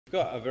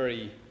got a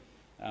very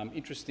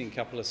interesting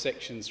couple of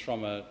sections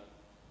from a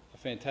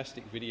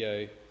fantastic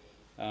video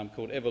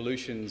called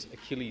Evolution's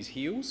Achilles'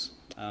 Heels.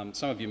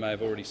 Some of you may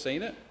have already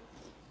seen it,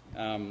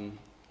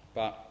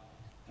 but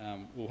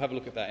we'll have a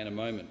look at that in a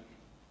moment.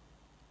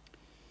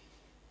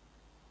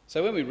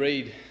 So when we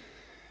read,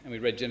 and we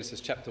read Genesis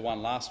chapter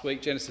 1 last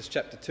week, Genesis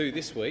chapter 2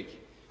 this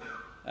week,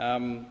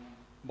 by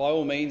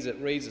all means it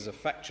reads as a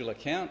factual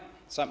account,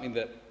 something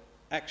that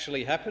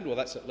actually happened. Well,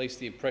 that's at least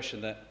the impression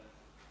that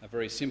a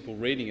very simple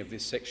reading of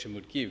this section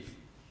would give.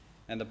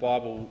 And the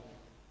Bible,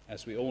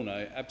 as we all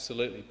know,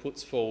 absolutely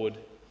puts forward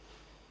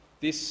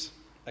this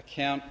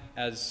account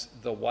as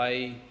the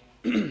way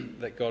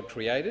that God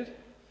created,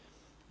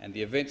 and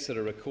the events that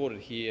are recorded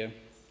here,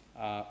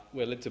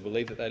 we're led to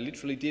believe that they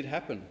literally did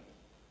happen.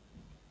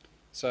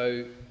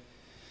 So,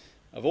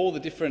 of all the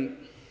different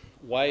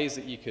ways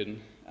that you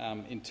can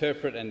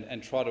interpret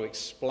and try to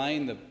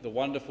explain the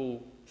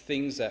wonderful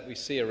things that we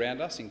see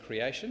around us in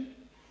creation,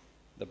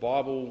 the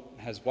Bible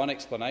has one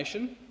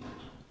explanation,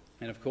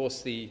 and of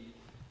course the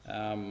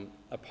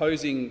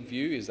opposing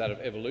view is that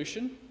of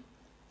evolution,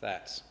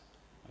 that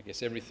I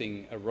guess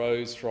everything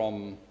arose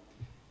from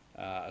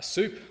a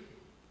soup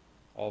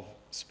of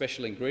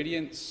special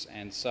ingredients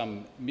and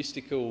some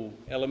mystical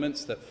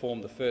elements that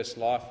formed the first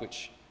life,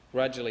 which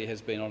gradually has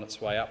been on its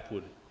way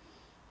upward.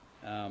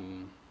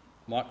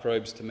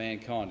 Microbes to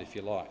mankind, if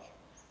you like.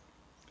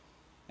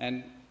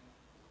 And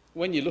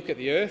when you look at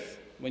the earth,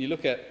 when you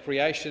look at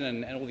creation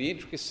and all the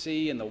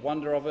intricacy and the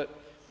wonder of it,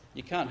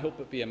 you can't help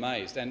but be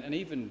amazed. And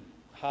even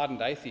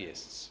hardened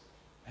atheists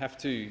have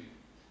to,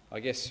 I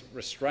guess,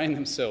 restrain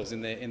themselves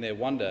in their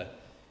wonder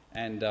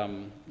and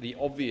the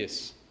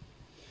obvious,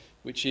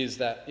 which is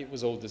that it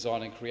was all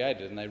designed and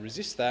created, and they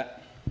resist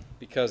that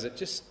because it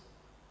just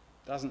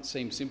doesn't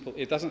seem simple.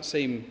 It doesn't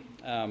seem,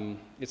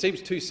 it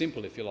seems too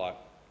simple, if you like.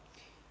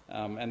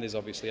 And there's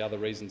obviously other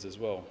reasons as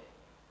well.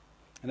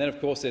 And then,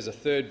 of course, there's a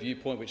third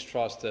viewpoint which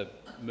tries to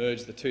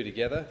merge the two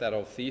together, that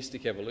of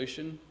theistic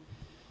evolution,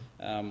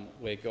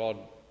 where God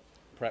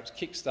perhaps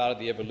kick-started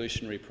the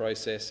evolutionary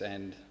process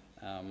and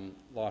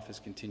life has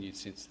continued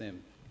since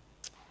then.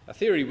 A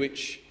theory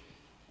which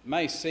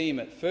may seem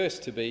at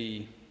first to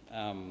be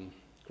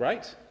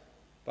great,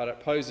 but it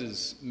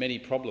poses many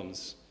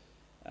problems,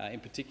 in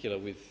particular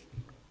with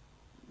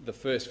the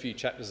first few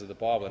chapters of the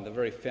Bible and the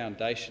very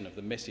foundation of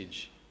the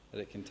message that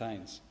it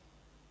contains.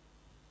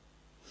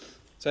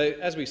 So,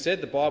 as we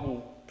said, the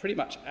Bible pretty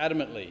much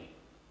adamantly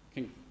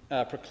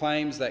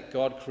proclaims that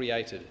God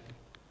created.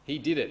 He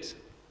did it.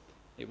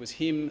 It was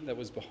him that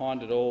was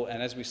behind it all,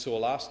 and as we saw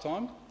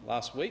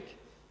last week,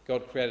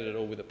 God created it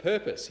all with a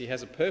purpose. He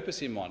has a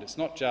purpose in mind. It's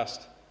not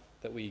just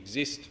that we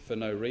exist for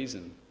no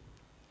reason.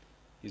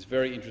 He's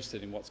very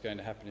interested in what's going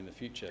to happen in the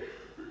future.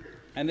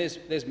 And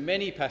there's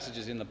many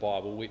passages in the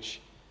Bible which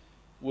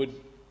would,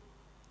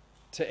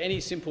 to any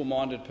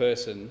simple-minded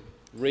person,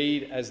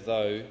 read as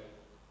though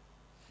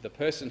the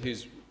person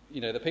who's,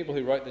 the people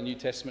who wrote the New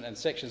Testament and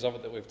sections of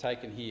it that we've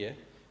taken here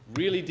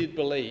really did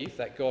believe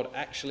that God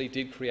actually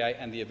did create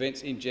and the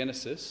events in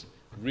Genesis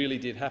really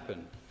did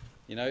happen.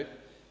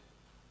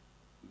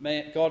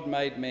 God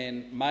made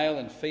man male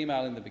and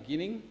female in the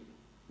beginning.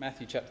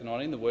 Matthew chapter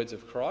 19, the words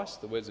of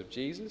Christ, the words of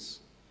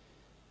Jesus.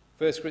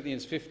 1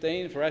 Corinthians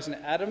 15, for as in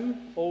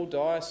Adam all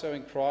die, so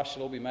in Christ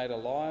shall all be made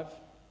alive.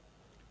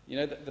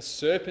 The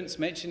serpent's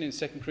mentioned in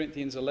 2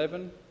 Corinthians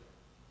 11.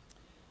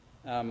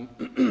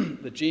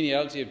 The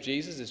genealogy of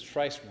Jesus is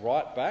traced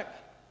right back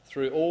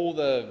through all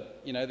the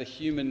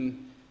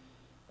human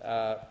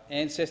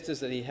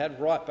ancestors that he had,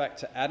 right back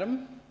to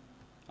Adam.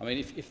 I mean,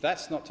 if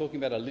that's not talking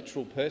about a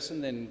literal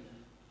person, then,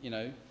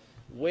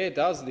 where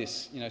does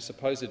this,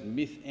 supposed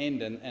myth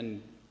end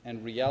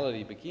and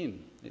reality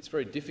begin? It's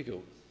very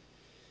difficult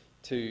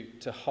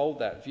to hold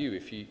that view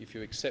if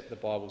you accept the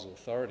Bible's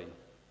authority.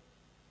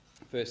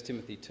 1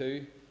 Timothy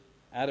 2,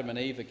 Adam and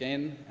Eve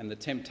again, and the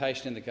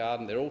temptation in the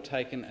garden, they're all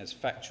taken as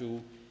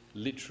factual,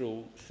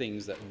 literal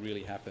things that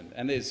really happened.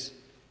 And there's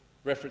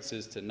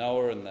references to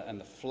Noah and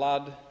the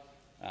flood,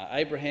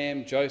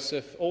 Abraham,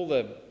 Joseph, all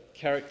the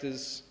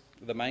characters,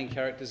 the main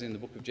characters in the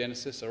book of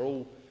Genesis are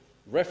all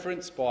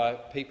referenced by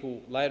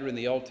people later in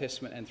the Old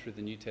Testament and through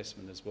the New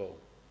Testament as well.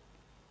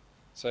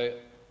 So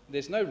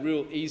there's no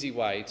real easy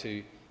way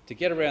to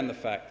get around the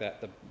fact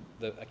that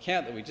the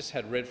account that we just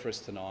had read for us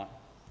tonight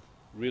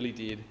really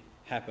did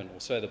happen, or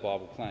so the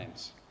Bible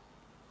claims.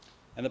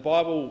 And the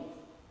Bible,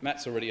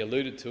 Matt's already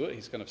alluded to it,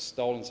 he's kind of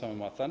stolen some of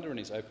my thunder in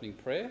his opening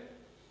prayer,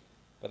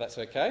 but that's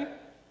okay.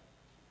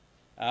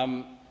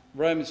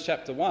 Romans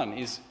chapter 1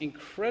 is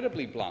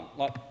incredibly blunt.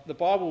 Like, the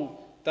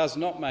Bible does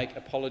not make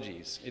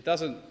apologies. It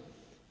doesn't,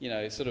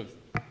 sort of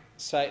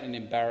say it in an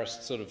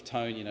embarrassed sort of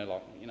tone,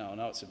 I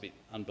know it's a bit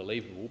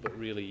unbelievable, but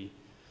really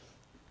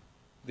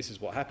this is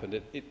what happened.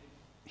 It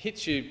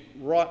hits you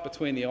right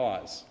between the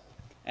eyes.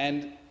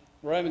 And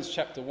Romans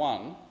chapter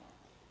 1,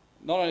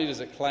 not only does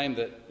it claim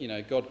that,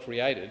 God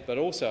created, but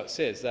also it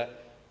says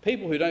that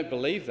people who don't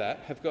believe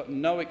that have got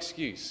no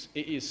excuse.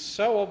 It is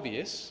so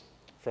obvious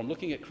from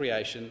looking at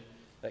creation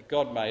that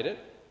God made it,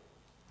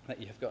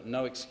 that you have got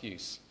no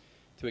excuse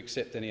to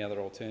accept any other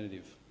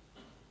alternative.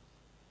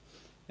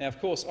 Now, of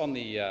course, on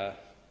the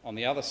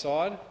other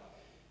side,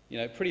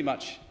 pretty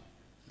much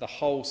the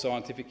whole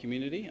scientific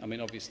community, I mean,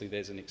 obviously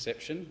there's an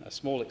exception, a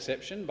small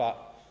exception, but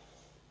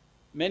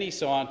many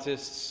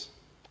scientists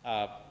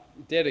are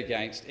dead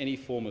against any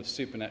form of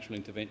supernatural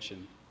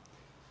intervention.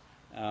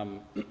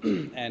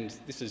 And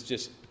this is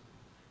just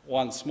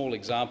one small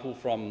example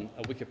from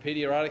a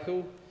Wikipedia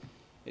article.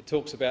 It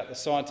talks about the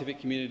scientific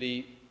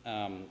community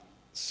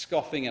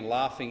scoffing and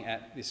laughing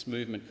at this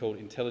movement called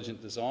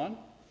intelligent design,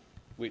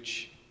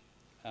 which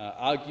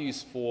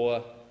argues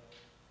for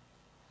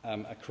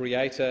a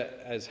creator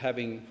as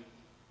having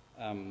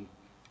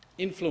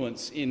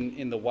influence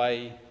in the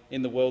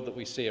world that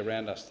we see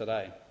around us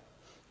today.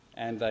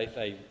 And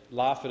they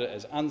laugh at it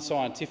as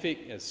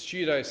unscientific, as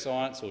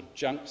pseudoscience or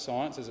junk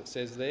science, as it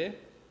says there.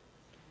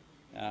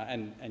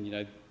 And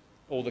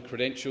all the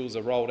credentials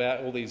are rolled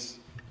out, all these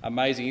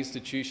amazing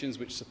institutions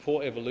which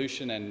support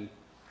evolution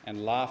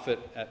and laugh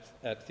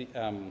at the,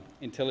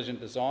 intelligent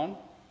design.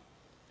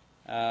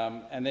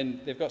 And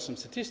then they've got some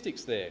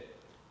statistics there.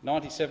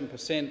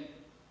 97%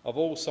 of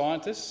all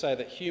scientists say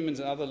that humans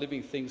and other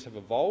living things have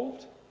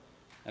evolved,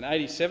 and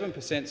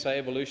 87% say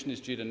evolution is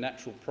due to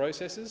natural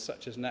processes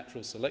such as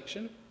natural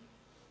selection,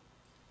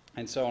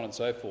 and so on and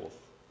so forth.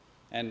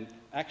 And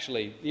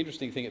actually, the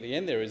interesting thing at the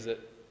end there is that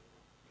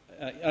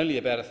only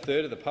about a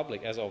third of the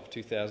public, as of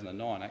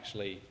 2009,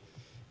 actually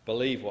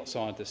believe what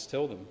scientists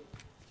tell them,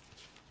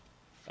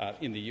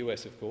 in the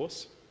US, of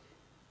course.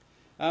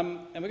 And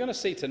we're going to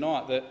see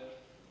tonight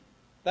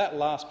that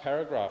last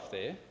paragraph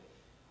there,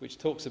 which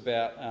talks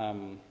about,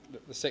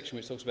 the section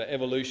which talks about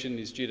evolution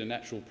is due to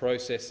natural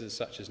processes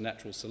such as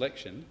natural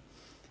selection.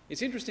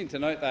 It's interesting to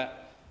note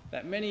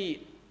that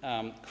many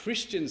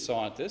Christian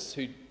scientists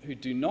who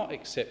do not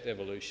accept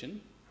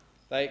evolution,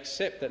 they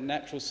accept that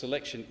natural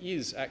selection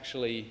is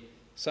actually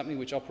something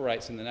which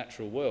operates in the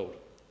natural world,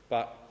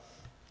 but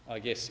I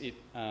guess it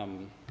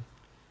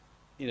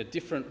in a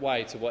different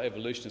way to what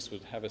evolutionists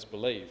would have us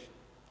believe.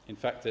 In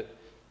fact,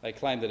 they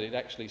claim that it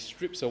actually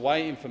strips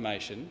away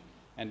information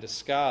and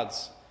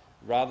discards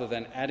rather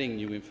than adding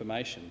new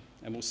information.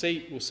 And we'll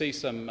see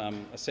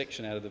a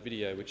section out of the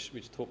video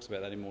which talks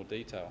about that in more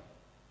detail.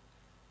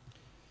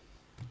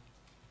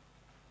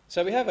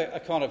 So we have a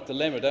kind of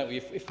dilemma, don't we?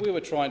 If we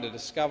were trying to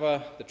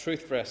discover the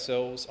truth for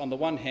ourselves, on the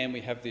one hand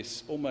we have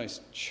this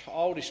almost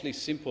childishly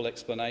simple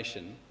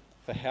explanation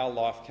for how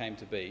life came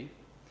to be,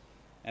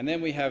 and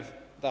then we have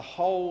the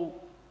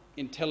whole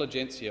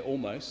intelligentsia,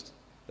 almost,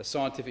 the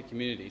scientific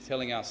community,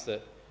 telling us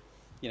that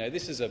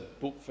this is a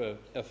book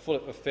full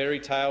of fairy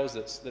tales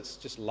that's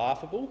just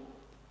laughable.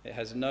 It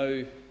has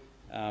no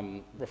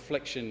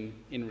reflection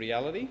in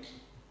reality.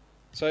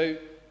 So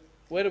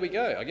where do we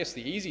go? I guess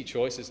the easy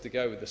choice is to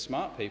go with the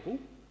smart people.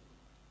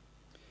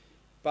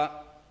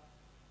 But,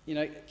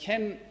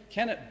 can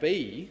it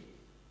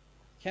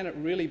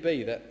really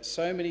be that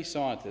so many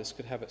scientists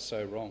could have it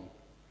so wrong?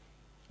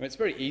 I mean, it's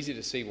very easy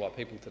to see why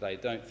people today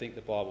don't think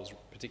the Bible's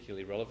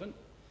particularly relevant.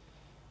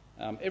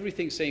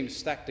 Everything seems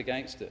stacked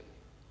against it.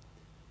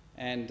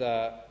 And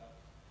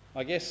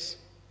I guess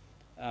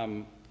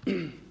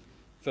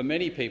for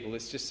many people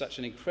it's just such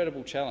an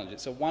incredible challenge.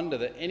 It's a wonder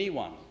that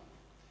anyone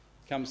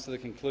comes to the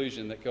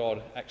conclusion that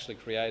God actually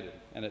created.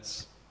 And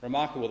it's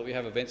remarkable that we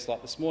have events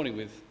like this morning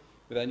with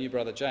our new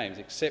brother James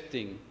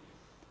accepting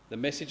the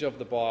message of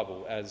the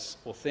Bible as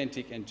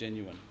authentic and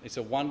genuine. It's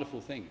a wonderful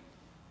thing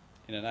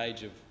in an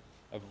age of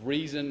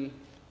reason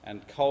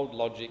and cold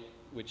logic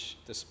which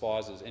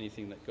despises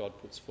anything that God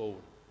puts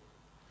forward.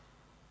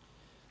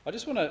 I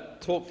just want to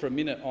talk for a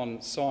minute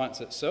on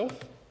science itself.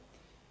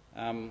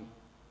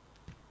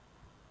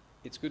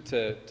 It's good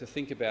to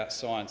think about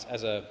science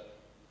as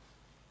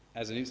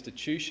an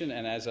institution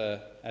and as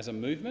a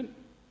movement.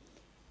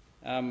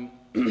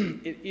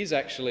 It is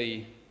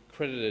actually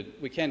credited.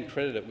 We can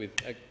credit it with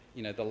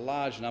the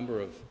large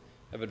number of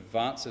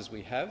advances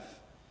we have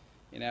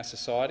in our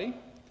society.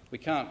 We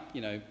can't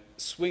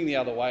swing the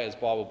other way as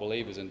Bible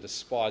believers and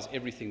despise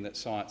everything that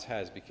science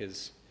has,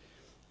 because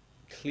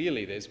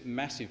clearly there's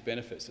massive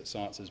benefits that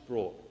science has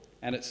brought,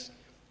 and it's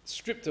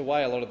stripped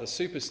away a lot of the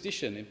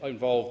superstition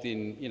involved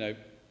in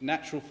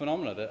natural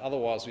phenomena that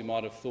otherwise we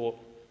might have thought,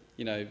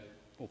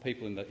 or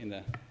people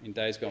in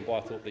days gone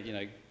by thought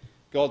that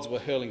gods were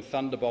hurling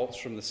thunderbolts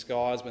from the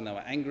skies when they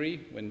were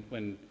angry,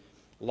 when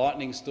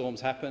lightning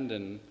storms happened,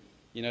 and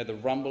the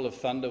rumble of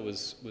thunder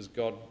was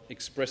God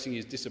expressing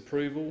his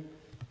disapproval.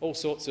 All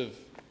sorts of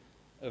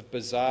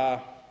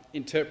bizarre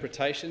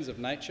interpretations of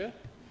nature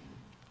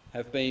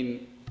have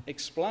been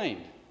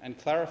explained and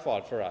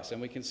clarified for us,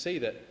 and we can see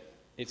that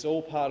it's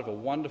all part of a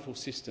wonderful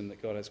system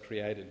that God has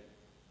created.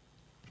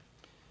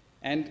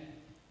 And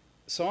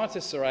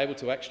scientists are able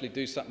to actually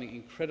do something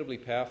incredibly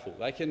powerful.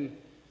 They can,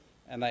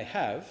 and they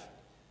have,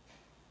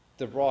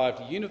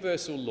 derived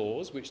universal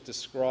laws which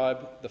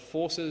describe the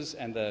forces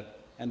and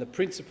the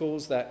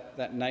principles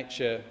that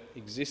nature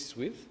exists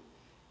with,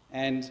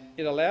 and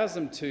it allows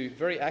them to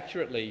very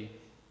accurately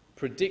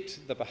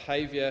predict the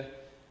behaviour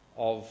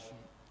of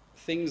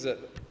things that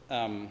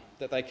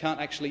that they can't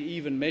actually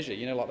even measure.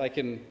 You know, like they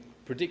can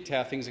predict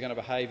how things are going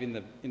to behave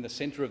in the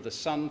centre of the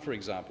sun, for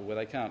example, where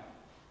they can't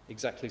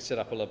exactly set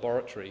up a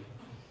laboratory.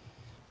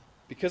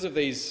 Because of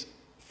these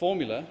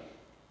formula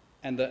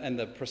and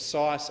the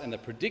precise and the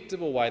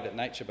predictable way that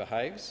nature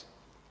behaves,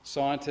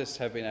 scientists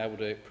have been able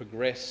to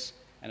progress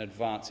and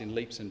advance in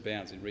leaps and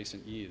bounds in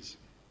recent years.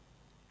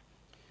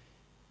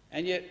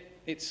 And yet,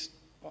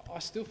 I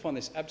still find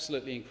this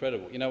absolutely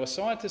incredible. You know, a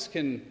scientist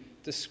can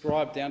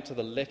describe down to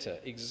the letter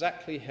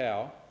exactly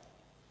how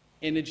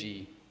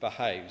energy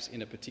behaves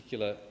in a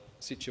particular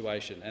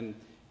situation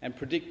and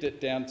predict it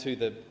down to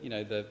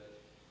the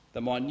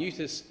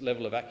minutest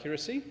level of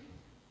accuracy.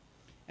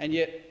 And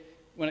yet,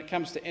 when it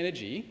comes to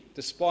energy,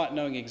 despite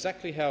knowing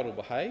exactly how it will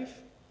behave,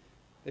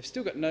 they've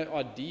still got no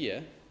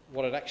idea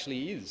what it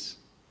actually is.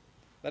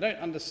 They don't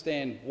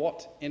understand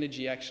what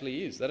energy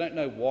actually is. They don't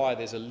know why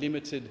there's a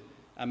limited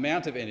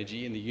amount of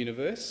energy in the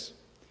universe,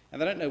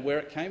 and they don't know where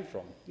it came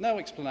from. No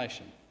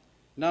explanation.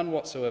 None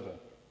whatsoever.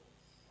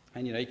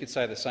 And, you know, you could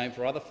say the same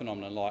for other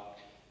phenomena like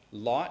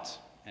light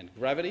and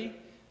gravity.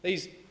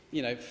 These,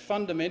 you know,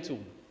 fundamental,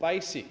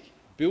 basic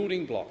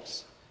building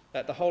blocks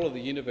that the whole of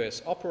the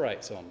universe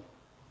operates on.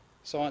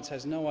 Science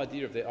has no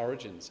idea of their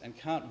origins and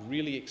can't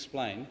really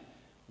explain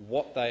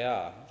what they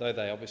are, though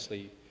they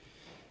obviously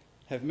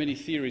have many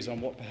theories on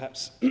what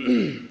perhaps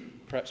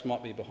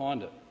might be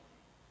behind it.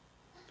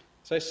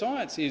 So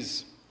science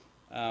is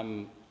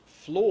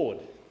flawed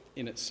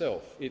in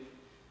itself.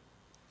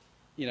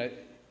 You know,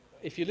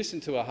 if you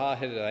listen to a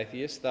hard-headed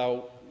atheist,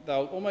 they'll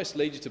almost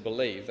lead you to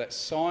believe that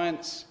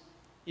science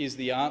is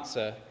the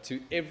answer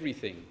to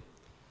everything,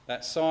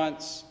 that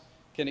science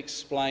can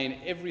explain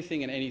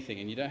everything and anything,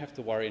 and you don't have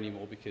to worry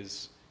anymore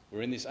because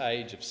we're in this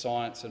age of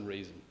science and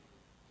reason.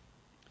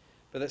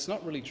 But that's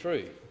not really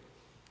true.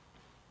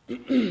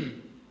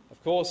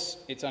 Of course,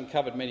 it's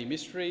uncovered many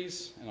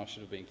mysteries, and I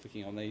should have been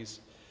clicking on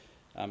these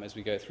as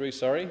we go through,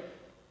 sorry.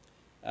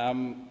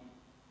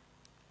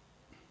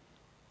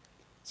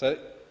 So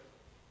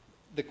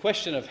the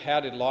question of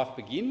how did life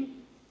begin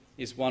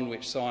is one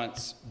which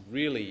science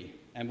really,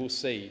 and we'll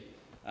see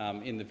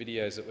in the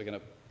videos that we're going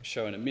to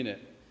show in a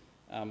minute,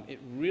 it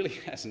really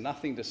has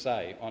nothing to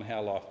say on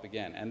how life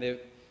began. And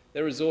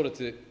they're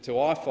resorted to,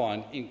 I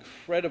find,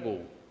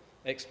 incredible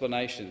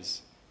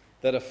explanations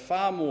that are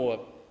far more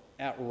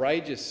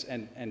outrageous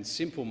and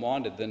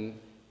simple-minded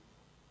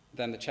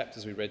than the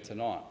chapters we read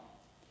tonight.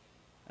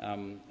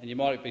 And you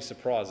might be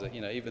surprised that,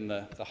 you know, even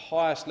the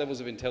highest levels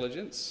of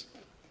intelligence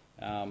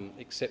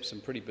accept some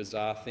pretty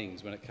bizarre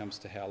things when it comes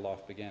to how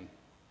life began.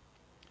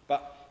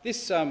 But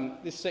this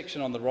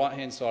section on the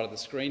right-hand side of the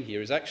screen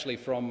here is actually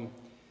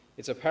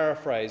it's a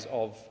paraphrase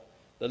of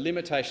the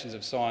limitations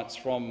of science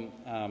from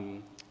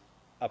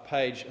a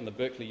page on the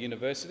Berkeley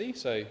University.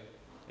 So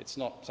it's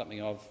not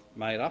something I've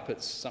made up,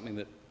 it's something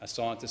that a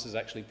scientist has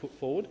actually put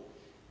forward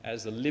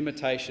as the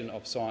limitation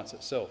of science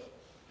itself.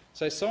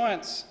 So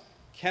science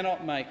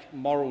cannot make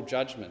moral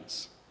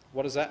judgments.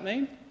 What does that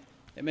mean?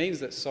 It means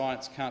that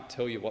science can't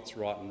tell you what's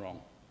right and wrong.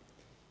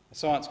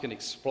 Science can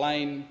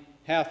explain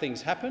how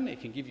things happen, it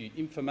can give you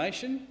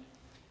information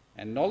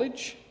and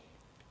knowledge,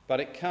 but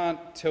it can't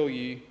tell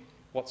you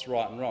what's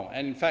right and wrong.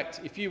 And in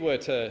fact, if you were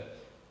to,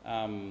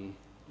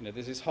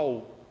 there's this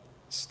whole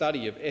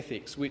study of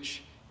ethics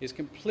which is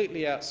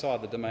completely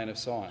outside the domain of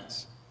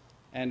science.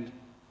 And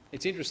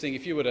it's interesting,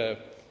 if you were to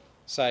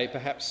say,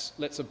 perhaps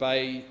let's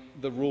obey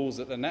the rules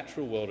that the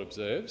natural world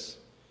observes,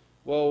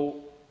 well,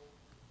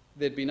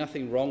 there'd be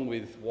nothing wrong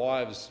with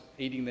wives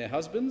eating their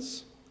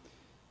husbands,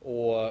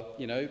 or,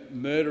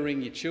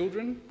 murdering your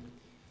children,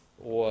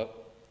 or,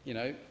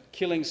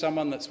 killing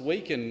someone that's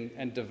weak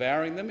and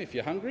devouring them if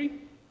you're hungry.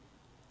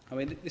 I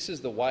mean, this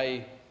is the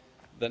way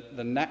that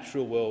the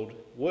natural world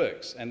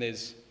works. And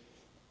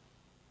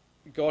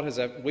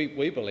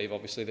we believe,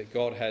 obviously, that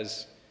God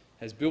has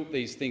built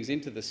these things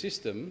into the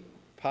system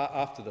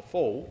after the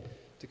fall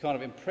to kind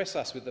of impress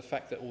us with the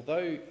fact that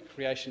although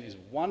creation is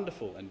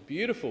wonderful and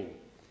beautiful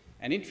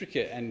and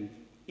intricate and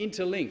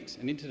interlinked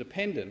and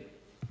interdependent,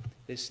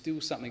 there's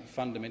still something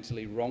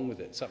fundamentally wrong with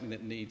it, something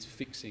that needs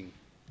fixing.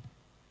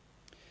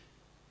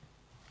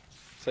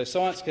 So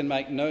science can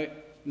make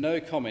no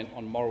comment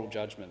on moral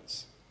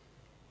judgments.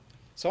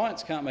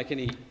 Science can't make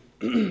any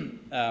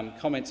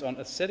comments on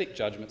aesthetic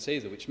judgments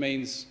either, which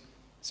means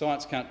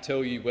science can't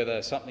tell you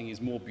whether something is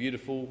more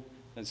beautiful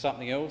than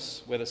something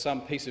else, whether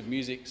some piece of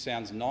music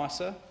sounds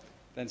nicer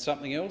than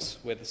something else,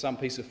 whether some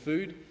piece of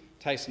food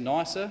tastes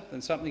nicer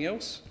than something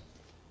else.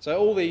 So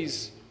all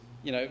these,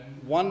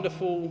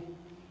 wonderful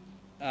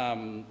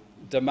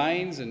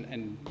domains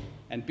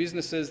and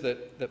businesses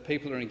that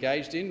people are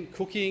engaged in,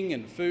 cooking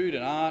and food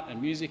and art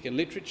and music and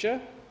literature,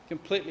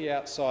 completely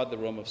outside the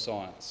realm of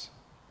science.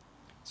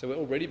 So we're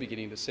already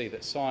beginning to see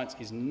that science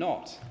is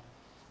not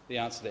the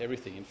answer to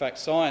everything. In fact,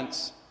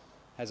 science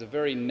has a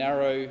very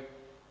narrow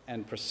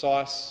and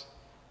precise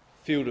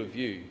field of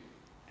view,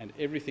 and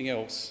everything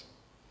else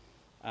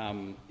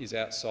is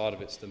outside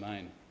of its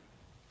domain.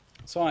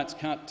 Science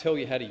can't tell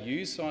you how to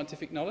use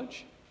scientific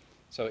knowledge,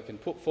 so it can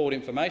put forward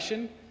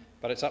information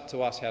but it's up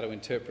to us how to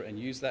interpret and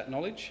use that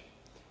knowledge.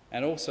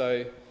 And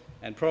also,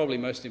 and probably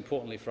most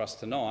importantly for us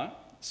tonight,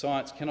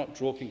 science cannot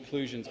draw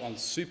conclusions on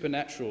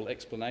supernatural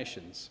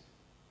explanations.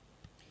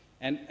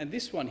 And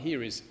this one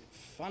here is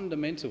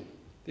fundamental.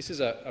 This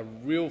is a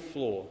real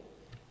flaw,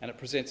 and it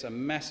presents a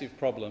massive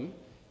problem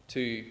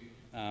to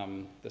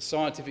the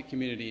scientific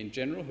community in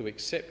general who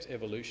accept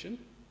evolution,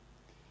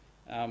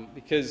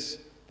 because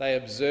they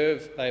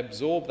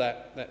absorb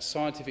that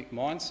scientific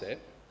mindset,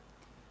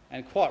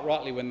 and quite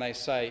rightly when they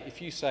say,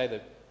 if you say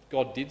that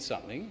God did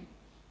something,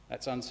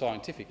 that's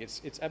unscientific.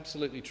 It's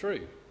absolutely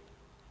true.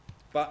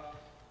 But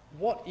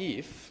what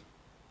if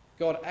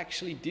God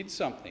actually did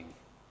something?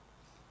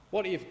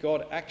 What if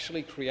God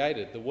actually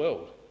created the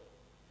world?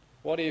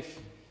 What if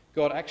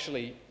God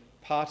actually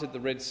parted the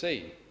Red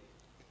Sea?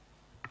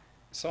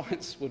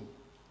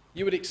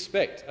 You would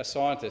expect a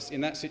scientist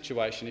in that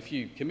situation, if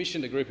you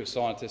commissioned a group of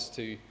scientists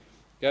to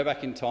go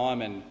back in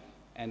time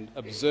and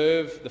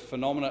observe the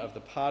phenomena of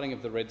the parting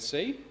of the Red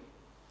Sea,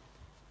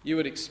 you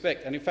would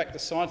expect, and in fact the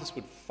scientist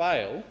would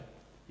fail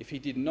if he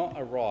did not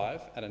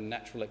arrive at a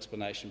natural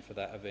explanation for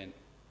that event.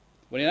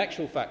 When in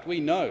actual fact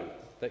we know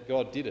that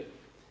God did it,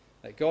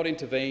 that God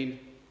intervened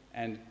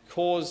and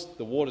caused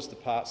the waters to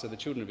part so the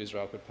children of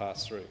Israel could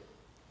pass through.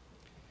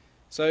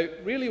 So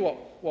really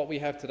what we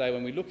have today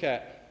when we look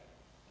at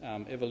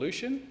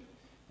evolution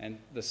and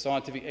the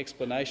scientific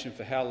explanation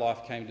for how life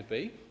came to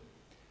be,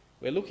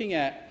 we're looking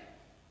at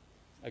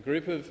a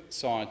group of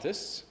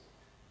scientists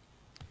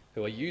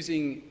who are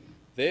using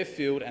their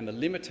field and the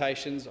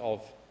limitations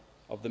of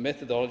the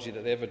methodology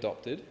that they've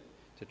adopted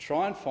to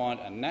try and find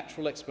a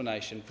natural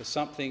explanation for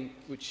something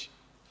which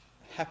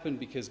happened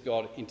because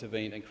God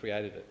intervened and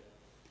created it.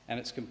 And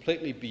it's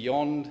completely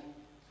beyond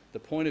the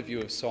point of view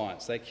of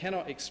science. They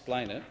cannot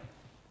explain it.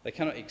 They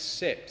cannot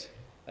accept,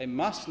 they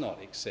must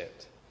not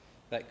accept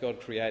that God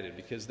created,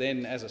 because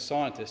then as a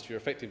scientist you're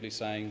effectively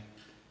saying,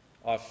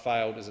 I've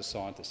failed as a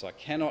scientist. I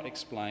cannot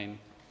explain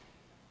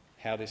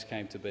how this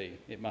came to be.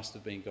 It must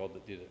have been God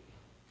that did it.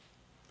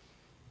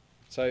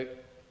 So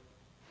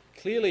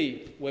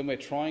clearly when we're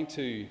trying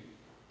to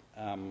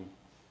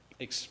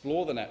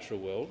explore the natural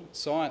world,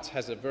 science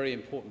has a very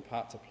important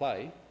part to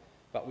play,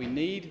 but we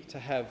need to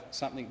have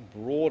something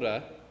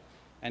broader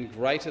and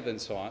greater than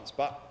science,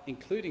 but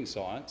including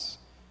science,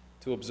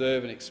 to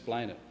observe and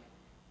explain it.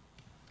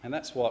 And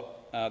that's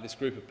what this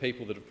group of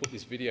people that have put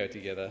this video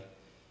together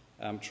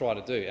try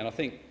to do. And I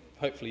think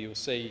hopefully you'll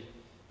see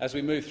as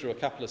we move through a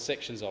couple of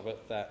sections of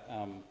it that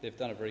they've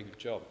done a very good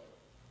job.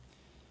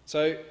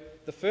 So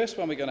the first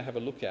one we're going to have a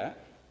look at,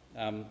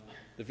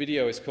 the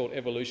video is called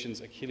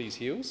Evolution's Achilles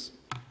Heels.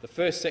 The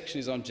first section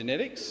is on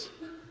genetics,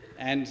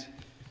 and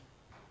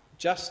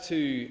just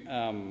to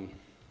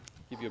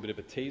give you a bit of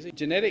a teaser,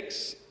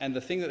 genetics and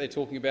the thing that they're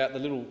talking about, the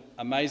little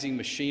amazing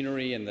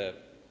machinery and the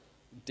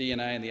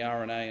DNA and the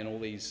RNA and all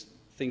these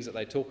things that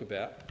they talk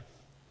about,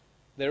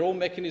 they're all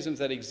mechanisms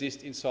that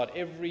exist inside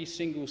every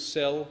single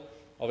cell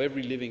of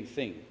every living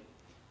thing.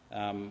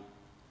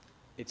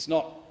 It's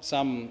not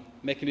some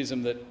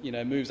mechanism that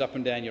moves up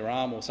and down your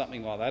arm or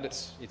something like that.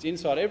 It's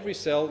inside every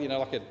cell,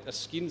 like a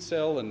skin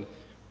cell,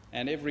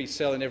 and every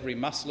cell in every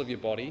muscle of your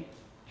body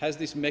has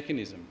this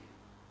mechanism.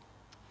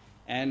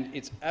 And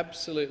it's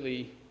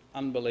absolutely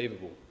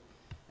unbelievable.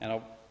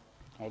 And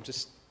I'll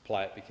just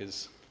play it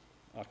because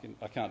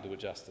I can't do it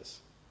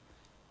justice.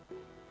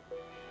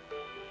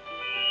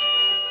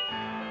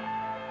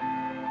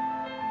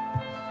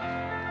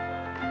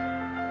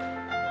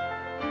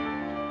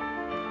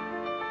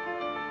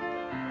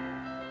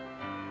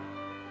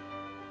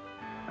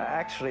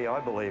 Actually, I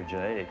believe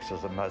genetics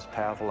is the most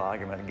powerful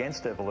argument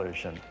against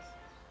evolution.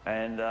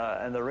 And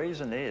the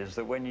reason is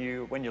that when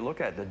you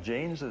look at the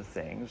genes of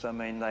things, I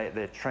mean,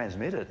 they're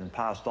transmitted and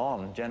passed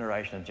on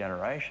generation to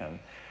generation,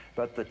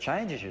 but the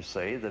changes you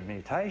see, the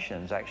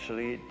mutations,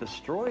 actually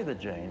destroy the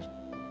genes.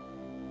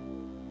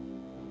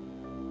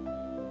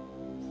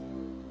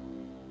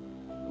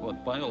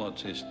 What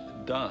biologist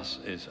does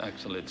is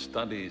actually it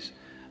studies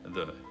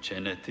the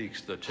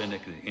genetics, the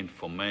genetic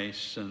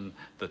information,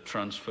 the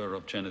transfer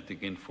of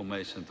genetic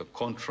information, the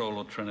control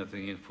of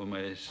genetic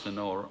information,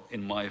 or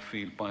in my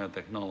field,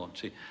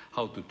 biotechnology,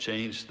 how to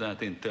change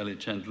that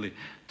intelligently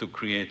to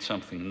create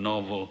something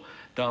novel.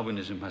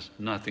 Darwinism has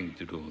nothing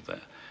to do with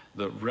that.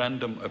 The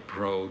random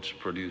approach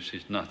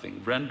produces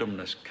nothing.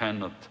 Randomness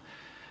cannot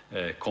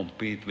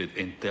compete with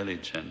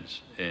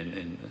intelligence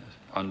in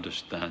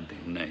understanding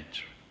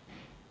nature.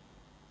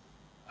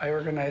 I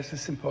organized a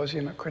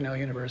symposium at Cornell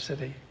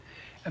University,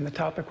 and the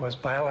topic was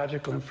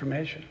biological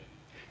information.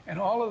 And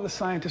all of the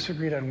scientists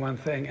agreed on one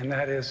thing, and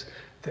that is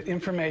that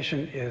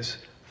information is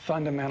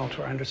fundamental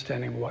to our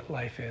understanding of what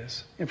life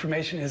is.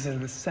 Information is,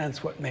 in a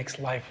sense, what makes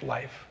life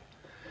life.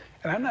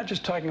 And I'm not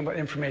just talking about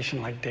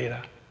information like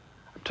data.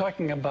 I'm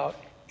talking about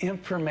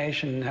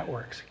information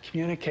networks,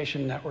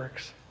 communication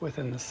networks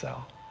within the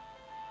cell.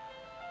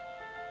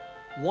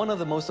 One of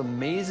the most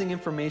amazing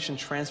information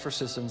transfer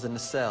systems in the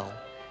cell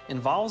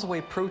involves the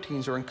way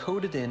proteins are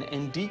encoded in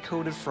and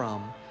decoded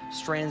from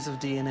strands of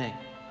DNA.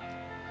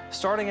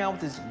 Starting out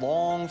with these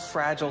long,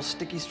 fragile,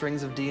 sticky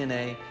strings of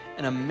DNA,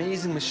 an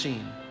amazing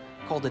machine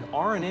called an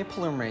RNA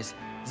polymerase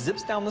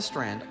zips down the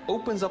strand,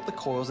 opens up the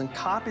coils, and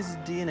copies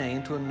the DNA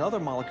into another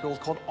molecule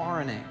called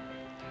RNA.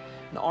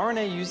 And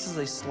RNA uses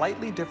a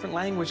slightly different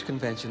language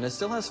convention. It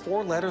still has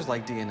 4 letters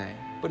like DNA,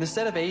 but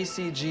instead of A,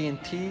 C, G,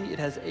 and T, it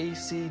has A,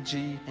 C,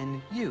 G, and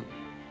U.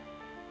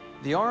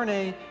 The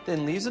RNA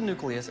then leaves the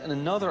nucleus, and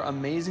another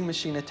amazing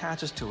machine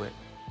attaches to it.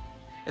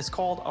 It's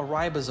called a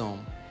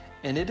ribosome,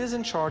 and it is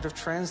in charge of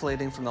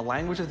translating from the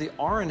language of the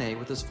RNA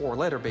with its 4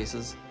 letter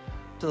bases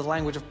to the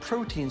language of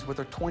proteins with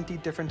their 20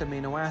 different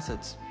amino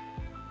acids.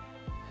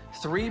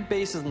 3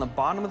 bases on the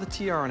bottom of the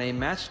tRNA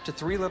match to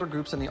 3 letter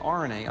groups in the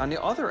RNA. On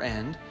the other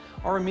end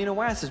are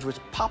amino acids which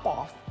pop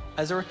off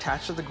as they're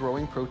attached to the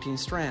growing protein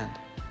strand.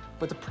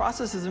 But the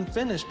process isn't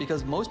finished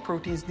because most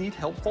proteins need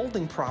help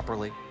folding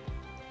properly.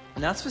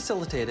 And that's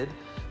facilitated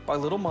by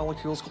little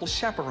molecules called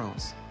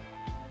chaperones.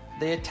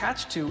 They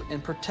attach to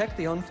and protect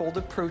the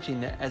unfolded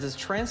protein as it's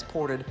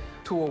transported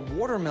to a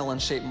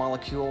watermelon-shaped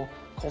molecule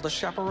called a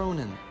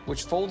chaperonin,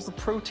 which folds the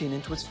protein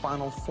into its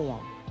final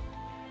form.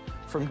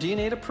 From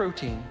DNA to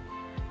protein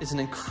is an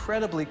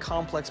incredibly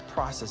complex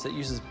process that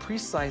uses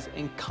precise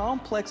and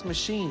complex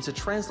machines to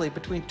translate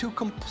between 2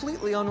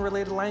 completely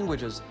unrelated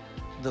languages,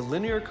 the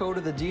linear code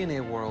of the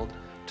DNA world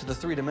to the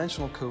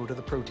 3-dimensional code of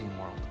the protein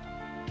world.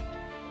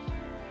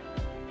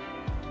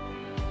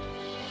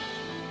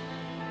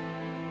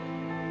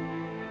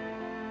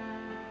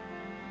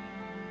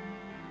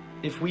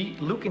 If we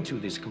look into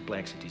these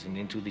complexities and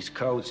into these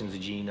codes in the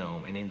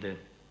genome and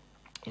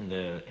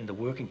in the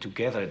working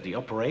together, the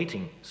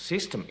operating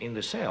system in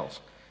the cells,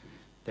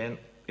 then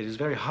it is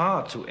very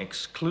hard to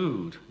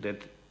exclude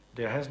that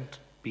there hasn't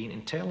been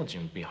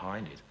intelligence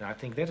behind it. And I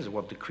think that is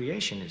what the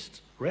creationists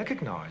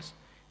recognize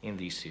in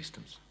these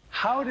systems.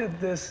 How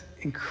did this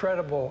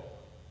incredible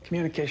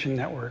communication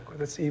network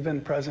that's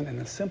even present in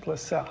the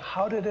simplest cell,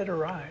 how did it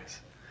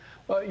arise?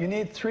 Well, you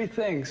need 3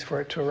 things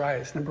for it to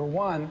arise. Number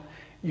 1,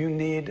 you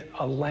need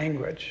a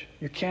language.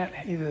 You can't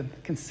even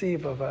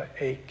conceive of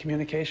a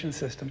communication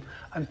system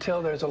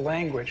until there's a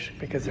language,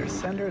 because there's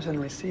senders and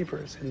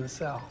receivers in the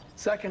cell.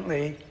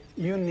 Secondly,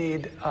 you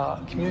need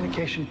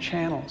communication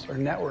channels or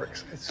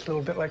networks. It's a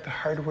little bit like the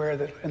hardware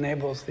that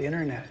enables the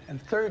internet.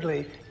 And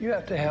thirdly, you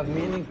have to have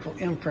meaningful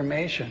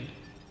information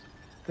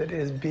that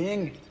is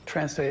being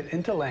translated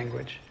into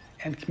language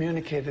and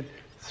communicated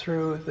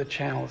through the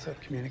channels of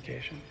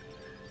communication.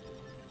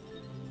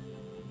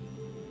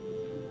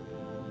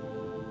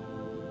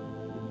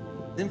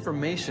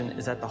 Information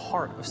is at the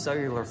heart of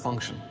cellular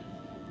function.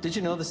 Did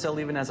you know the cell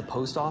even has a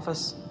post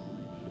office?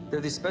 There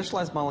are these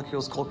specialized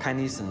molecules called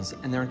kinesins,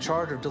 and they're in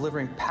charge of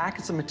delivering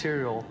packets of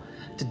material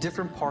to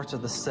different parts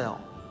of the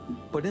cell.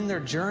 But in their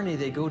journey,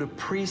 they go to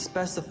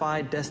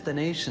pre-specified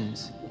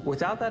destinations.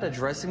 Without that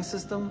addressing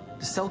system,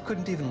 the cell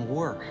couldn't even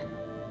work.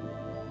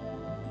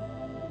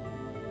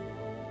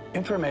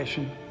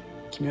 Information,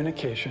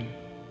 communication,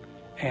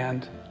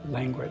 and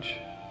language.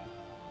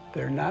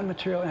 They're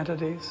non-material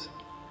entities.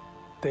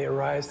 They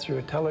arise through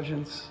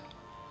intelligence,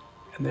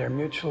 and they're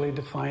mutually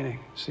defining.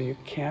 So you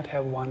can't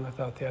have one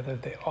without the other.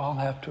 They all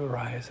have to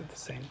arise at the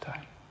same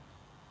time.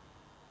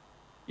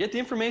 Yet the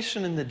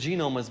information in the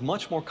genome is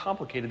much more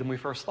complicated than we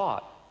first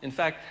thought. In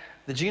fact,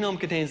 the genome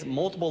contains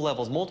multiple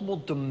levels, multiple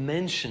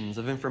dimensions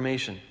of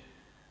information.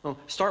 Well,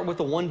 start with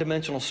the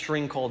 1-dimensional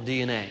string called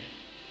DNA.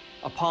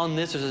 Upon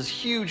this, there's this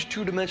huge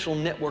 2-dimensional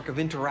network of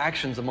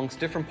interactions amongst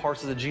different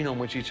parts of the genome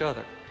with each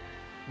other.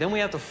 Then we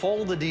have to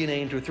fold the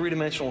DNA into a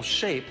 3-dimensional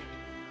shape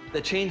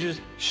that changes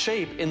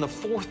shape in the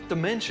 4th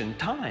dimension,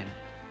 time.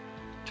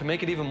 To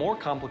make it even more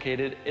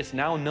complicated, it's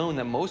now known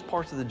that most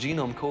parts of the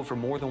genome code for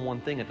more than one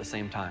thing at the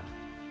same time.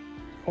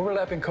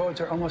 Overlapping codes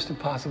are almost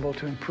impossible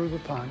to improve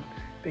upon,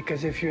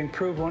 because if you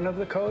improve one of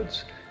the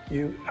codes,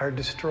 you are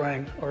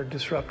destroying or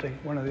disrupting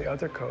one of the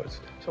other codes.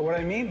 So what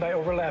I mean by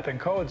overlapping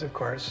codes, of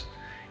course,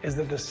 is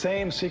that the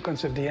same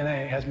sequence of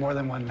DNA has more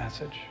than one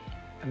message.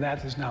 And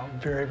that is now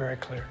very, very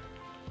clear.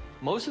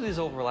 Most of these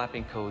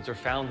overlapping codes are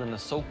found in the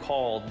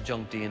so-called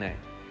junk DNA.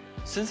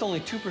 Since only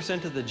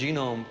 2% of the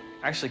genome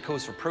actually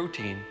codes for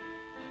protein,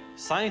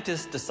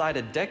 scientists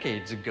decided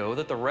decades ago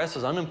that the rest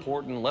was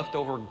unimportant,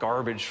 leftover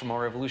garbage from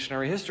our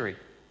evolutionary history.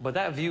 But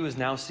that view is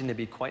now seen to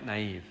be quite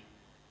naive,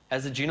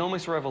 as the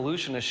genomics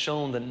revolution has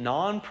shown that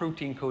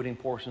non-protein coding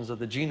portions of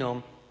the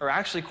genome are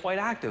actually quite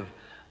active,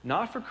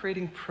 not for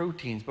creating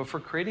proteins, but for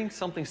creating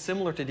something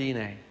similar to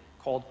DNA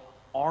called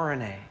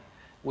RNA,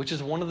 which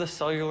is one of the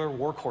cellular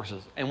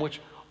workhorses and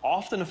which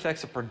often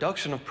affects the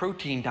production of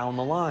protein down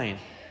the line.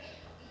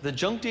 The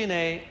junk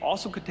DNA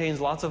also contains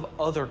lots of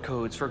other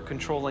codes for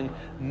controlling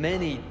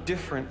many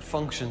different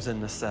functions in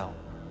the cell.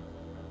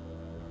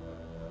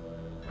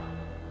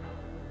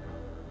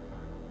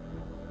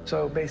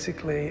 So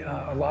basically,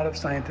 a lot of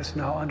scientists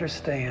now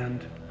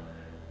understand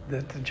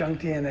that the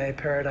junk DNA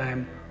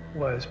paradigm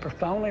was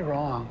profoundly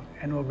wrong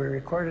and will be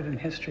recorded in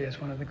history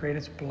as one of the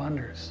greatest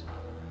blunders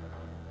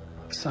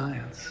of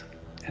science.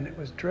 And it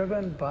was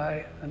driven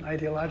by an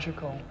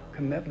ideological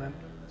commitment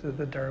to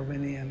the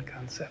Darwinian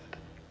concept.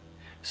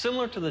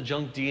 Similar to the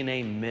junk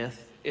DNA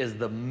myth is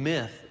the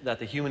myth that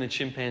the human and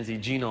chimpanzee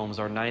genomes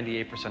are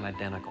 98%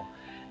 identical.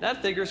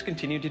 That figures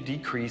continue to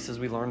decrease as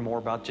we learn more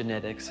about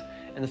genetics,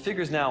 and the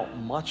figure is now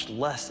much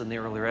less than the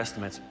earlier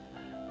estimates.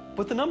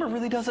 But the number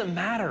really doesn't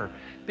matter,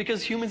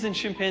 because humans and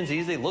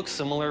chimpanzees, they look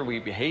similar, we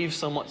behave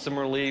somewhat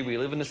similarly, we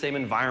live in the same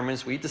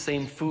environments, we eat the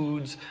same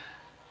foods.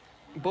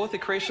 Both the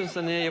creationists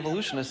and the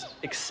evolutionists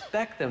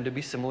expect them to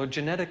be similar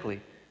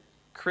genetically.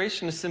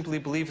 Creationists simply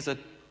believe it's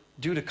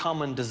due to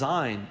common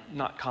design,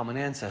 not common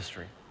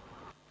ancestry.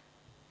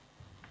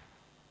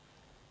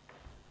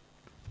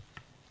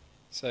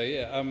 So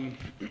yeah,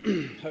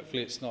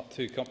 hopefully it's not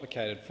too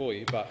complicated for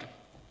you, but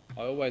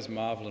I always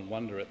marvel and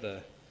wonder at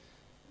the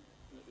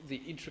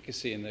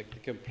intricacy and the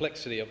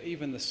complexity of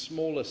even the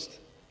smallest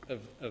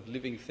of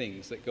living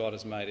things that God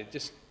has made. It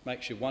just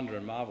makes you wonder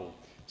and marvel.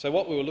 So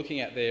what we were looking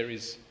at there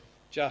is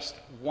just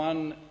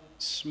one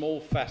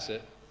small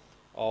facet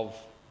of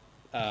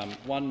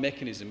one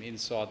mechanism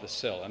inside the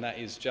cell, and that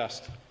is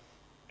just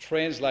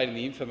translating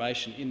the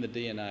information in the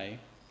DNA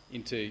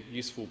into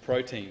useful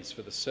proteins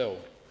for the cell.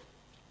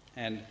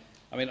 And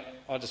I mean,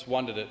 I just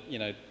wondered at, you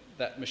know,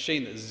 that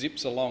machine that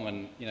zips along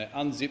and, you know,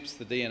 unzips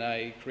the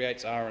DNA,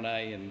 creates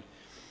RNA,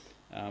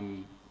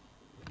 and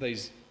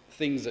these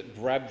things that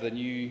grab the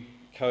new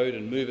code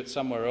and move it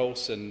somewhere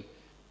else and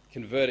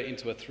convert it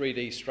into a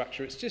 3D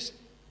structure. It's just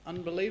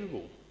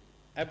unbelievable,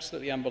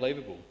 absolutely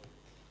unbelievable.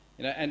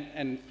 You know,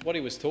 and what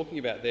he was talking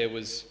about there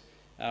was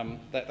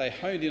that they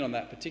honed in on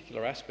that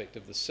particular aspect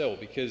of the cell,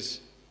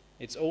 because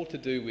it's all to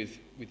do with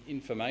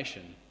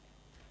information.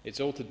 It's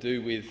all to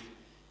do with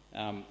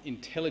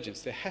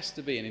intelligence. There has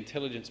to be an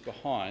intelligence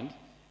behind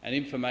an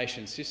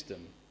information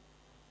system.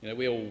 You know,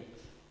 we all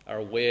are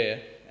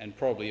aware and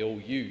probably all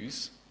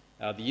use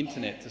the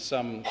internet to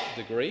some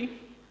degree.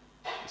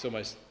 It's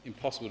almost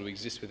impossible to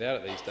exist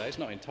without it these days,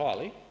 not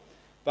entirely,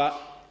 but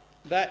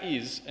that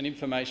is an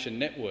information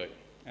network.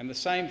 And the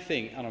same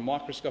thing on a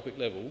microscopic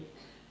level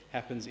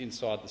happens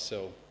inside the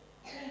cell.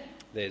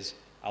 There's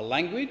a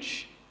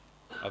language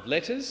of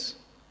letters,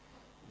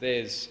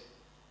 there's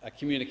a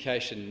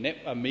communication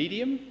a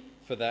medium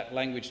for that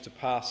language to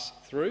pass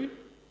through,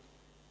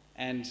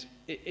 and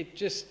it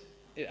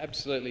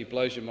absolutely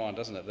blows your mind,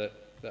 doesn't it,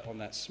 that on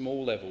that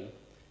small level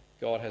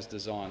God has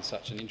designed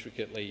such an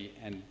intricately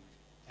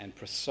and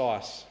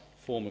precise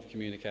form of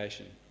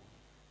communication.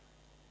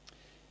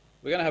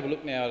 We're going to have a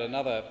look now at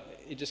another.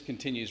 It just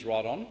continues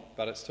right on,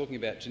 but it's talking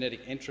about genetic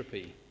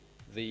entropy,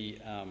 the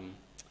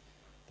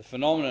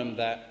phenomenon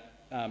that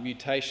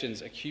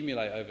mutations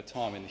accumulate over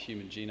time in the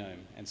human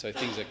genome, and so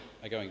things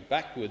are going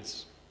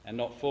backwards and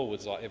not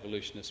forwards like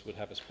evolutionists would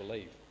have us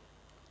believe.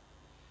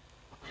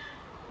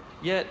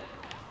 Yet,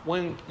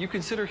 when you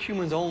consider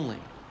humans only,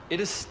 it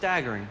is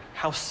staggering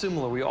how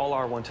similar we all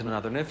are one to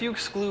another. And if you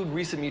exclude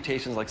recent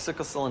mutations like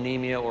sickle cell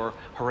anemia or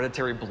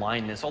hereditary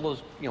blindness, all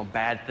those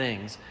bad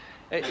things,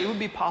 it would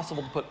be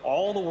possible to put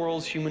all the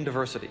world's human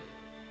diversity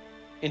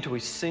into a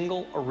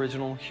single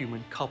original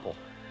human couple.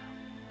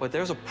 But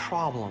there's a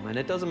problem, and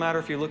it doesn't matter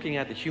if you're looking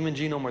at the human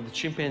genome or the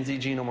chimpanzee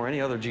genome or any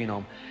other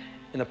genome.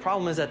 And the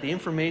problem is that the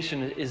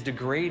information is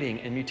degrading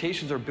and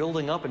mutations are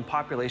building up in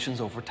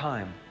populations over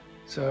time.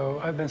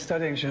 So I've been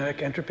studying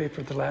genetic entropy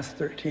for the last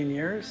 13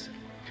 years,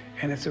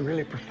 and it's a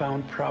really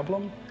profound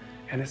problem,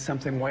 and it's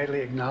something widely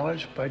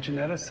acknowledged by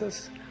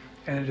geneticists,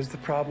 and it is the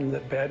problem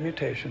that bad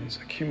mutations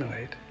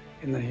accumulate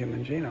in the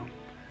human genome.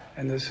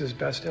 And this is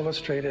best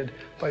illustrated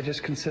by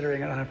just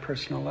considering it on a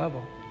personal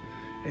level.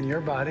 In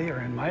your body, or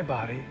in my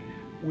body,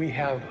 we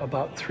have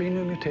about 3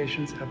 new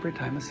mutations every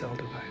time a cell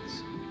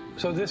divides.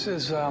 So this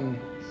is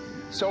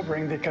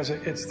sobering because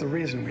it's the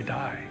reason we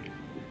die.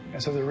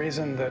 And so the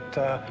reason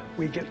that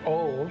we get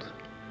old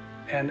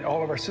and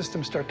all of our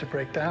systems start to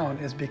break down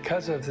is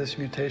because of this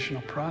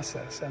mutational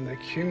process and the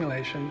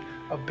accumulation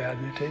of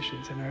bad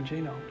mutations in our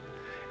genome.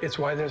 It's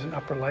why there's an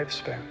upper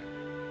lifespan.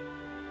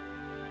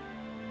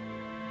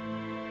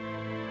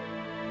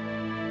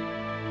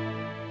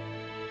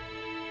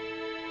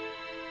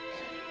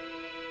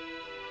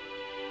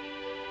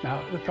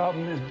 Now, the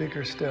problem is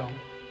bigger still,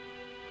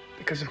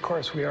 because of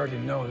course we already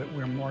know that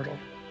we're mortal,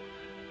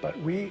 but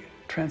we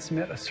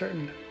transmit a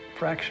certain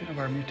fraction of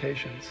our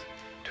mutations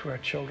to our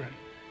children,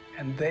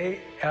 and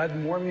they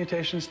add more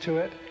mutations to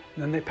it,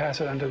 and then they pass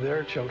it on to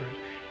their children,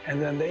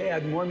 and then they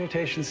add more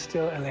mutations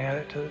still, and they add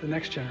it to the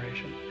next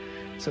generation.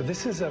 So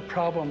this is a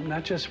problem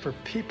not just for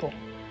people,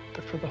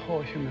 but for the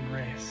whole human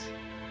race.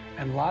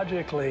 And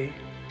logically,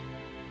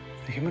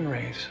 the human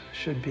race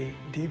should be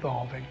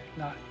devolving,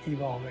 not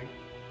evolving.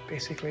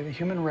 Basically, the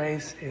human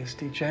race is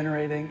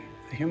degenerating.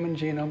 The human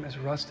genome is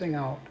rusting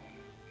out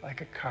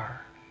like a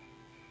car.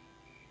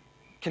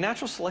 Can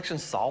natural selection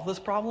solve this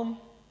problem?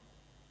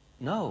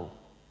 No.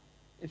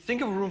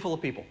 Think of a room full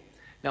of people.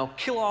 Now,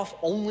 kill off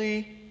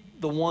only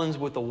the ones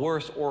with the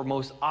worst or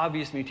most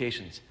obvious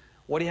mutations.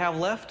 What do you have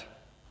left?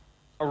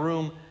 A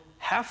room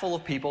half full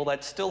of people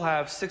that still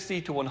have 60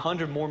 to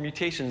 100 more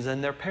mutations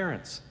than their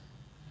parents.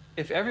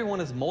 If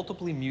everyone is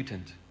multiply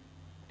mutant,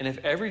 and if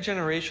every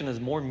generation is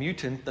more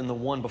mutant than the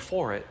one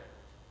before it,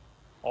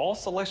 All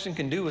selection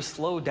can do is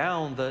slow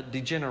down the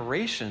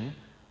degeneration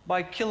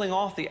by killing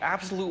off the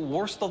absolute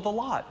worst of the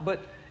lot,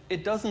 but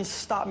it doesn't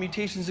stop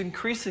mutations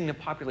increasing the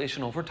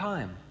population over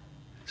time.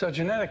 So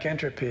genetic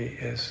entropy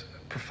is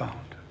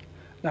profound.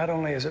 Not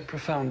only is it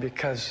profound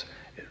because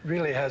it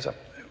really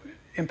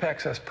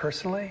impacts us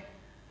personally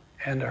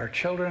and our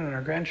children and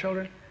our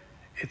grandchildren,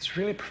 it's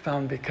really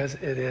profound because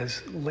it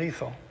is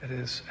lethal. It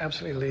is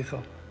absolutely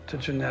lethal to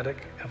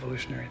genetic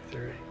evolutionary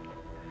theory,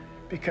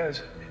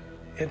 because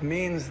it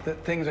means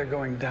that things are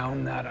going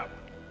down, not up.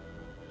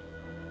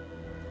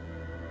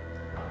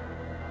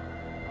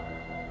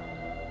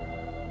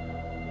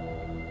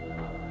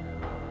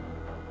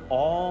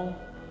 All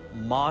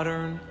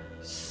modern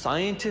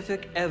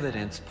scientific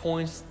evidence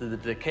points to the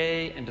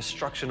decay and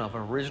destruction of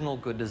original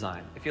good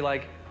design. If you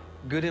like,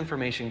 good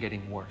information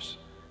getting worse.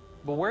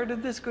 But where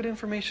did this good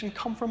information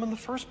come from in the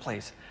first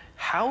place?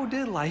 How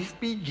did life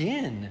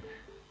begin?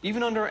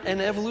 Even under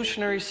an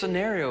evolutionary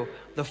scenario,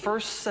 the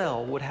first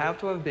cell would have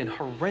to have been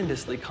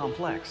horrendously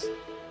complex.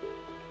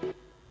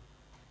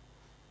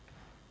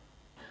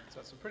 So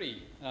it's a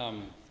pretty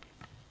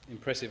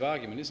impressive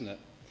argument, isn't it?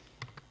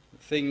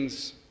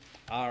 Things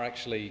are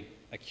actually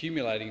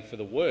accumulating for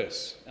the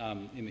worse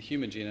in the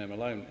human genome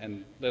alone,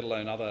 and let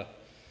alone other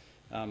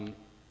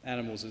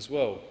animals as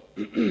well.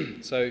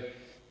 So,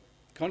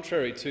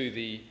 contrary to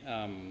the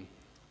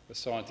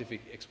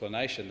scientific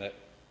explanation that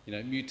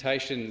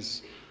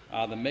mutations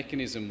are the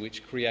mechanism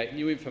which create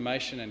new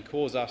information and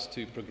cause us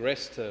to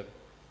progress to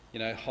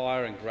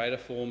higher and greater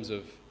forms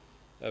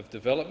of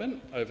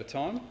development over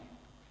time,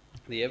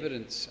 the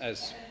evidence,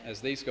 as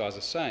these guys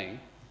are saying,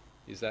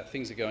 is that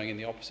things are going in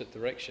the opposite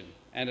direction.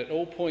 And it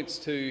all points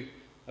to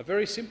a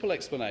very simple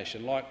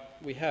explanation, like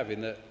we have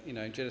in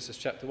in Genesis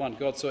chapter 1.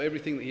 God saw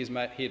everything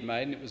that he had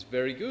made, and it was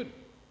very good.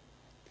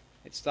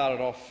 It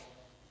started off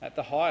at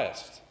the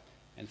highest,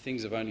 and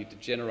things have only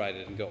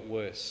degenerated and got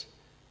worse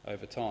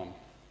over time.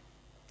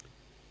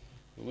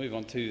 We'll move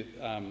on to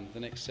the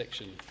next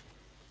section,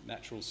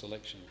 natural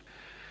selection.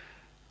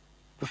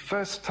 The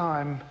first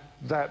time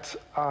that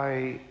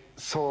I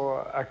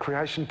saw a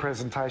creation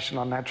presentation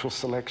on natural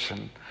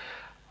selection,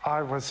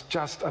 I was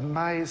just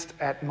amazed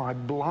at my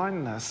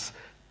blindness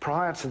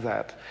prior to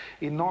that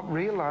in not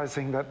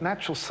realizing that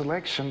natural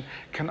selection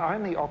can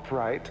only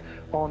operate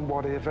on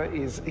whatever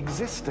is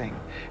existing,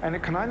 and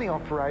it can only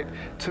operate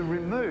to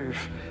remove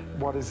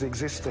what is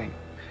existing.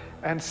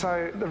 And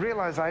so the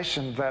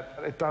realization that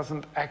it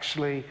doesn't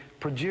actually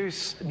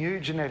produce new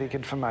genetic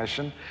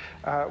information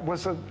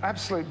was an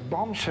absolute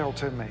bombshell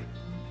to me.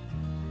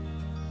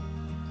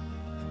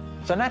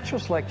 So natural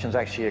selection is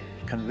actually a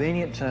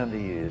convenient term to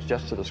use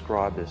just to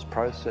describe this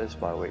process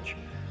by which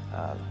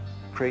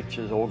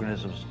creatures,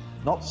 organisms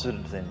not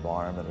suited to the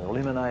environment are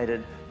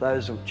eliminated,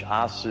 those which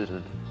are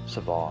suited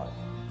survive.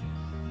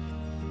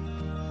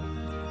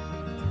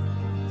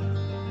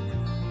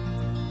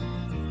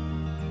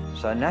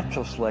 So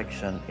natural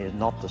selection is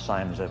not the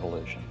same as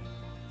evolution.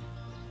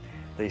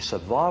 The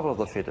survival of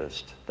the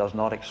fittest does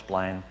not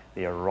explain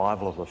the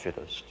arrival of the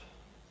fittest.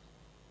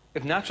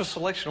 If natural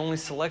selection only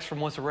selects from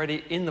what's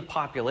already in the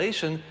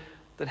population,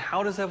 then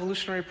how does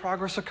evolutionary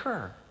progress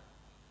occur?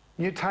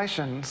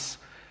 Mutations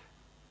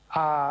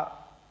are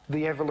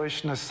the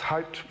evolutionists'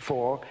 hoped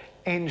for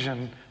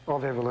engine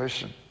of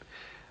evolution.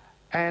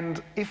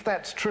 And if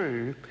that's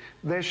true,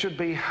 there should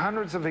be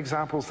hundreds of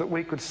examples that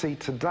we could see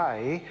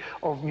today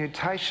of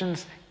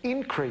mutations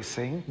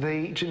increasing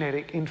the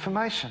genetic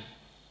information.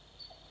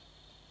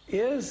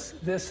 Is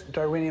this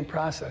Darwinian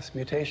process,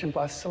 mutation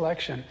plus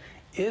selection,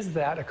 is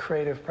that a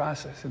creative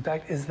process? In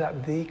fact, is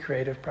that the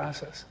creative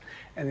process?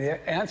 And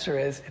the answer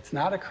is, it's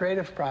not a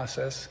creative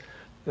process.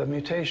 The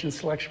mutation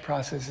selection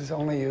process is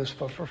only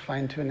useful for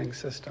fine-tuning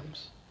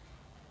systems.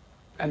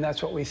 And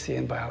that's what we see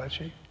in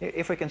biology.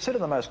 If we consider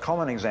the most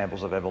common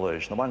examples of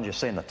evolution, the ones you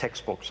see in the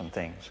textbooks and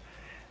things,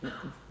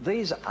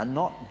 these are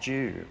not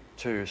due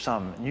to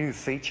some new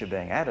feature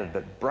being added,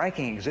 but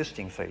breaking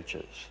existing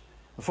features.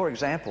 For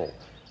example,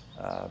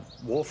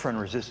 warfarin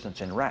resistance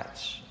in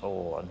rats,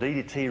 or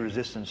DDT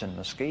resistance in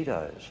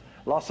mosquitoes,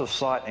 loss of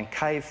sight in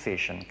cave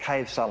fish and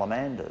cave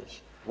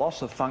salamanders,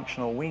 loss of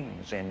functional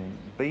wings in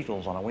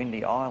beetles on a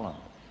windy island.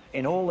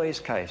 In all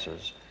these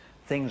cases,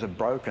 things are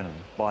broken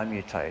by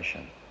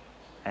mutation,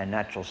 and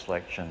natural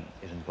selection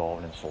is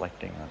involved in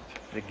selecting them.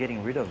 But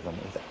getting rid of them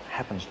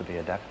happens to be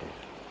adaptive.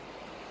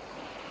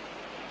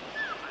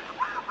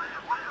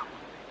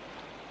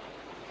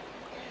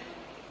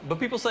 But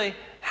people say,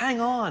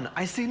 hang on,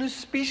 I see new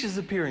species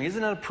appearing.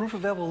 Isn't that a proof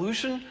of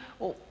evolution?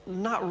 Well,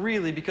 not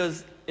really,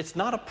 because it's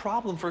not a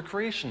problem for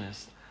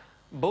creationists.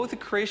 Both the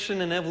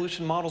creation and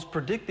evolution models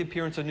predict the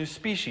appearance of new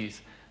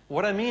species.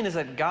 What I mean is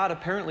that God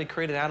apparently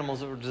created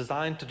animals that were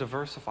designed to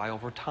diversify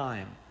over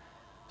time.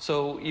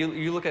 So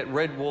you look at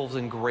red wolves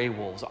and gray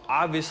wolves.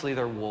 Obviously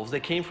they're wolves. They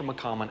came from a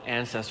common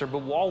ancestor, but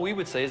all we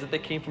would say is that they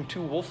came from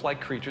two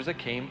wolf-like creatures that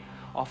came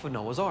off of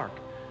Noah's Ark.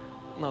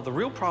 Now the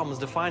real problem is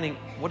defining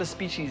what a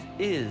species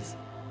is.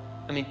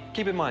 I mean,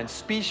 keep in mind,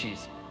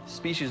 species,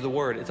 the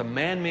word, it's a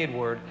man-made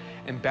word,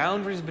 and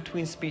boundaries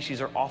between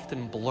species are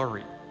often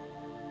blurry.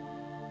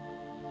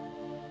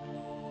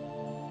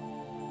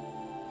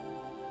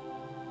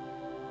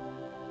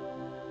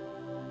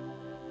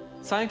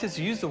 scientists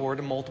use the word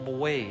in multiple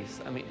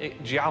ways. I mean,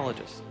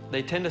 geologists,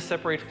 they tend to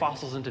separate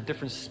fossils into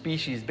different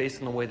species based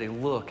on the way they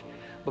look.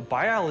 But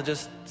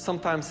biologists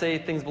sometimes say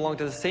things belong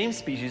to the same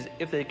species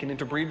if they can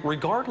interbreed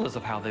regardless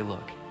of how they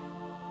look.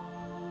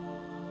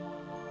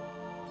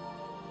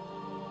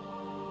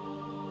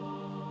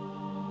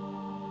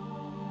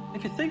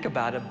 If you think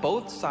about it,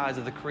 both sides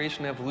of the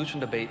creation and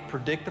evolution debate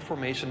predict the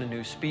formation of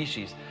new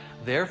species.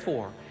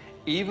 Therefore,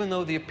 even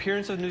though the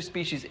appearance of new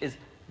species is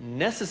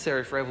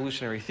necessary for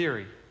evolutionary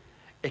theory,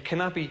 it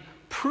cannot be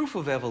proof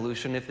of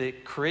evolution if the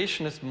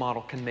creationist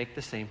model can make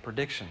the same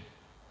prediction.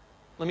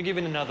 Let me give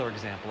you another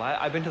example.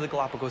 I've been to the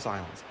Galapagos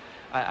Islands.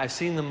 I've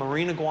seen the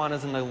marine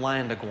iguanas and the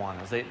land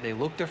iguanas. They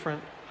look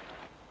different,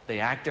 they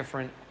act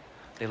different,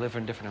 they live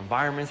in different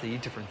environments, they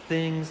eat different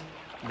things.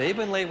 They've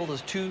been labeled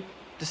as two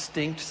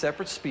distinct,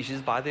 separate species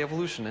by the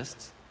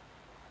evolutionists,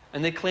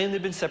 and they claim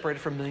they've been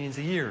separated for millions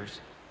of years.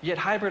 Yet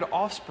hybrid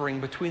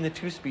offspring between the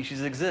two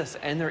species exists,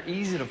 and they're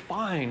easy to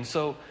find,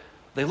 so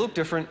they look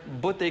different,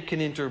 but they can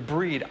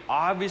interbreed.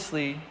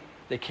 Obviously,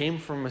 they came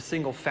from a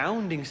single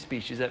founding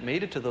species that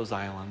made it to those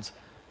islands,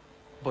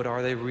 but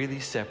are they really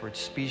separate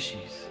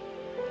species?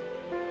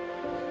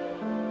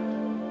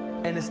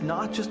 And it's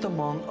not just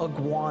among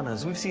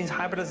iguanas. We've seen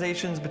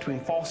hybridizations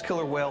between false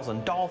killer whales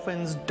and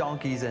dolphins,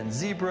 donkeys and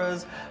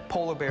zebras,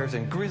 polar bears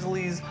and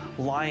grizzlies,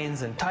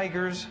 lions and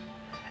tigers.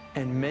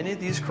 And many of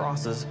these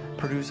crosses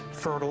produce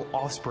fertile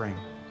offspring.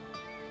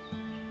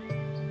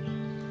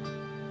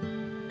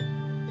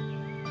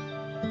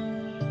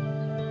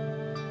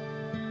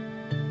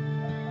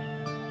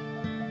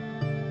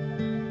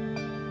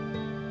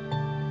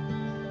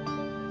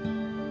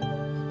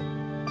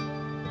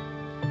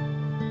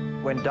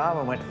 When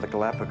Darwin went to the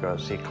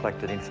Galapagos, he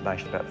collected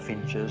information about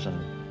finches,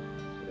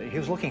 and he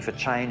was looking for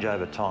change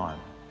over time.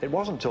 It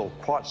wasn't until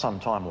quite some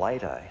time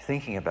later,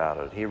 thinking about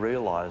it, he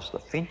realised the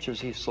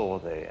finches he saw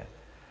there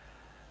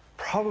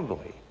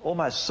probably,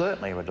 almost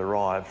certainly, were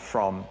derived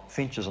from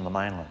finches on the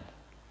mainland.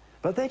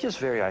 But they're just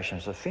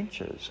variations of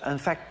finches. And in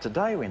fact,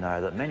 today we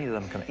know that many of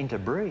them can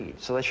interbreed,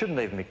 so they shouldn't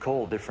even be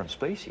called different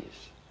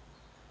species.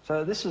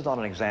 So this is not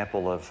an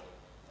example of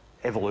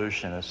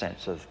evolution in a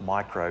sense of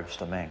microbes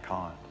to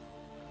mankind.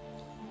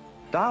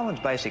 Darwin's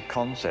basic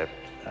concept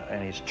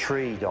in his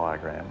tree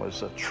diagram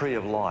was a tree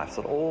of life,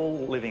 that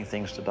all living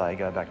things today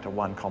go back to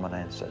one common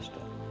ancestor.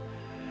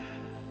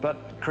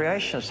 But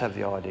creationists have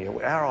the idea,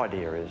 our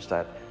idea is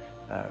that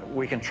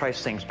we can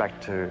trace things back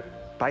to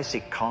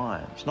basic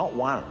kinds, not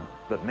one,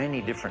 but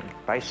many different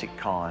basic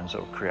kinds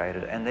that were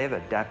created, and they've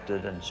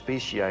adapted and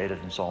speciated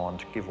and so on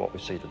to give what we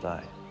see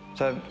today.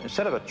 So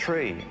instead of a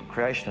tree,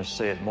 creationists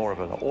see it more of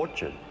an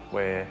orchard,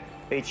 where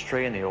each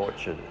tree in the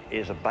orchard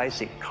is a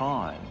basic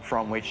kind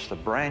from which the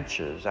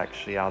branches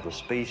actually are the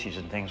species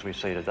and things we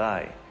see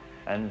today.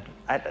 And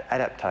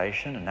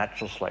adaptation and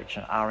natural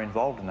selection are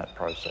involved in that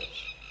process.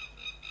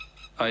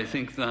 I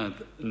think that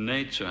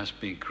nature has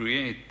been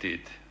created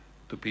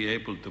to be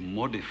able to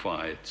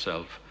modify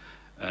itself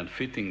and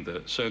fitting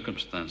the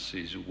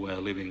circumstances where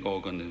living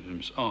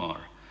organisms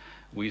are.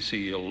 We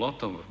see a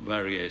lot of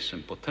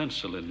variation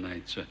potential in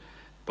nature,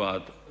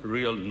 but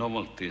real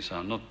novelties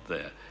are not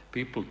there.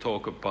 People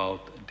talk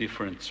about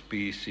different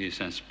species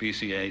and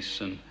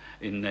speciation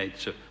in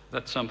nature.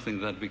 That's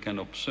something that we can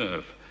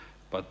observe,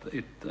 but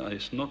it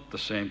is not the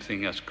same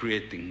thing as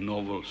creating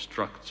novel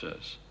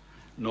structures,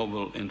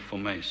 novel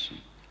information.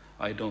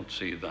 I don't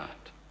see that.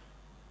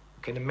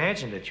 You can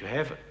imagine that you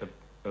have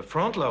a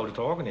front-loaded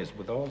organism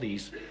with all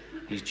these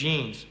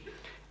genes,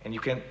 and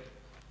you can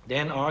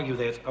then argue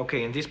that,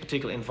 okay, in this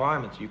particular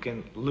environment, you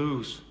can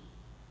lose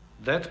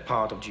that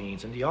part of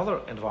genes. In the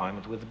other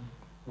environment,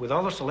 with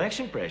other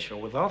selection pressure,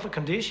 with other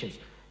conditions,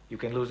 you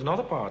can lose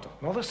another part,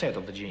 another set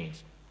of the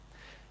genes.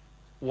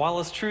 While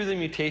it's true that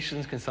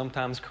mutations can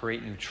sometimes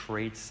create new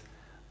traits,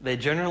 they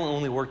generally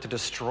only work to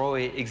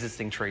destroy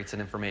existing traits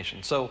and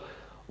information. So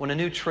when a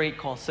new trait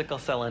called sickle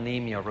cell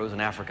anemia arose in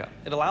Africa,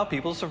 it allowed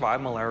people to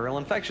survive malarial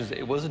infections.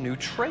 It was a new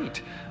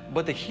trait,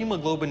 but the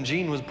hemoglobin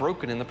gene was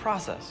broken in the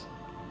process.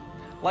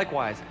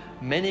 Likewise,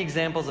 many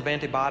examples of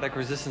antibiotic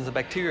resistance of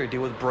bacteria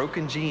deal with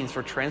broken genes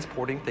for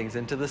transporting things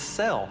into the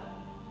cell.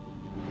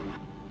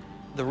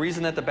 The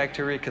reason that the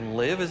bacteria can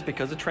live is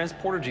because the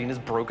transporter gene is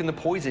broken, the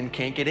poison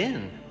can't get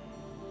in.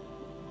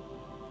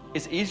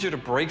 It's easier to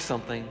break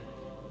something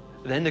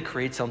than to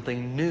create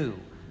something new.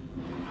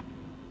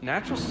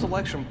 Natural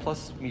selection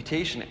plus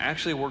mutation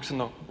actually works in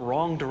the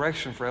wrong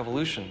direction for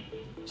evolution.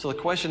 So the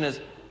question is,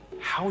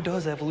 how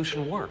does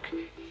evolution work?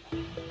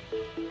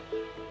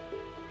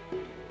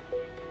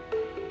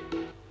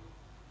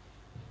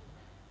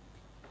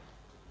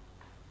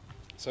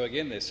 So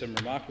again, there's some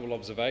remarkable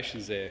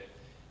observations there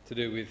to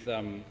do with,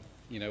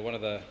 one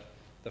of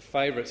the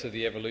favourites of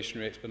the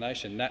evolutionary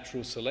explanation,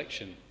 natural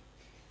selection.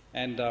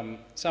 And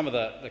some of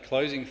the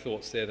closing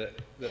thoughts there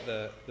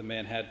that the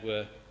man had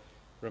were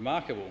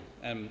remarkable.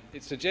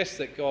 It suggests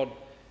that God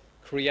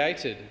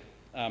created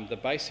the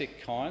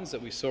basic kinds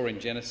that we saw in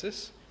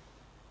Genesis,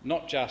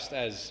 not just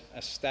as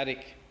a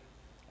static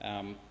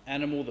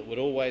animal that would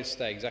always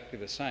stay exactly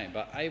the same,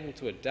 but able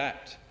to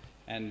adapt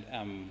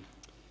and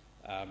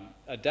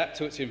adapt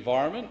to its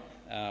environment,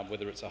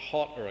 whether it's a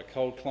hot or a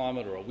cold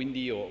climate or a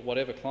windy or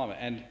whatever climate.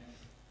 And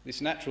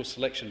this natural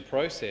selection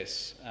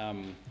process,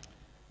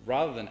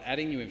 rather than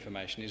adding new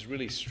information, is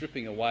really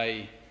stripping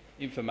away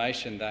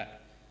information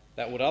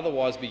that would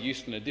otherwise be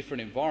useful in a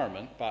different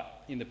environment,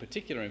 but in the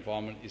particular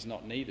environment is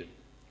not needed.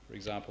 For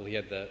example, he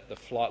had the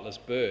flightless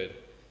bird,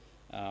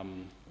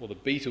 or the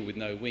beetle with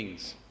no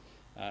wings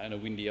in a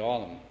windy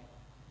island.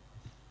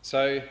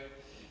 So,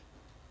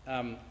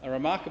 a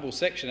remarkable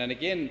section, and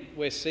again,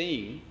 we're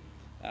seeing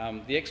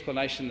the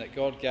explanation that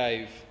God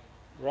gave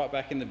right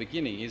back in the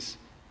beginning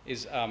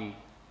is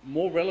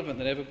more relevant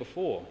than ever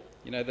before.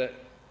 You know, the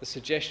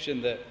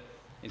suggestion that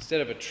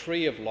instead of a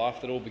tree of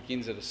life that all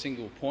begins at a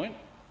single point,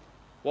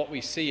 what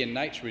we see in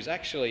nature is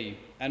actually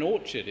an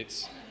orchard.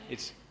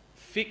 It's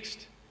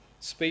fixed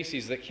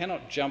species that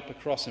cannot jump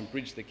across and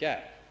bridge the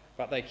gap,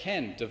 but they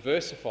can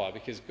diversify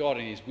because God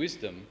in his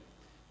wisdom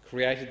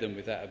created them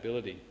with that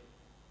ability.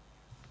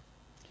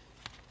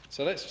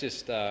 So let's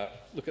just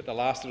look at the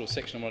last little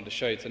section I wanted to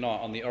show you tonight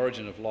on the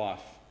origin of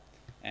life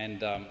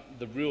and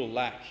the real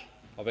lack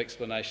of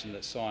explanation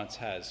that science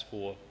has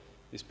for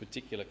this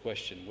particular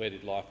question: where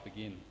did life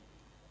begin?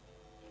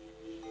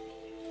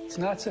 It's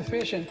not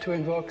sufficient to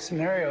invoke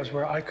scenarios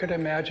where I could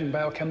imagine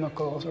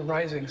biochemicals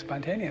arising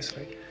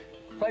spontaneously.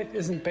 Life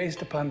isn't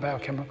based upon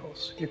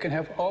biochemicals. You can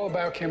have all the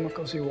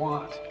biochemicals you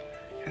want,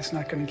 and it's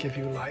not going to give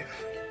you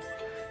life.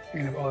 You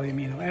can have all the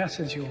amino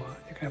acids you want.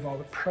 You can have all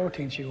the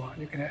proteins you want.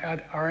 You can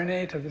add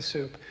RNA to the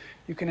soup.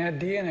 You can add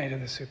DNA to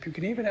the soup. You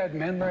can even add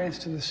membranes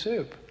to the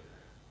soup.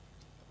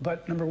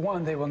 But number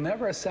one, they will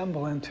never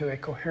assemble into a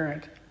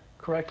coherent,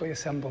 correctly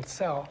assembled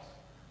cell.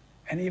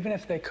 And even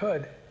if they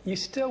could, you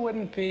still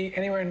wouldn't be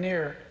anywhere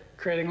near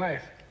creating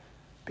life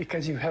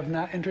because you have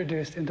not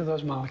introduced into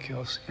those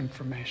molecules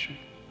information.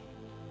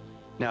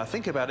 Now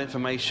think about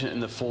information in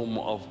the form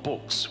of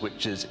books,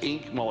 which is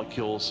ink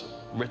molecules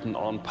written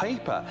on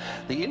paper.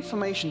 The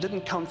information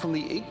didn't come from the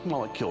ink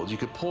molecules. You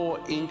could pour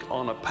ink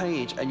on a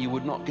page and you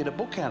would not get a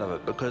book out of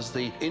it because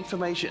the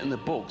information in the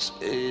books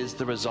is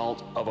the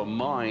result of a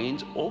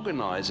mind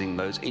organizing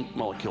those ink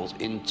molecules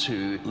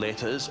into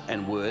letters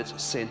and words,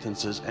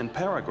 sentences and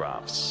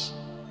paragraphs.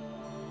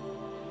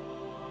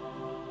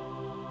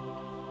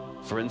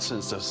 For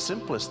instance, the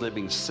simplest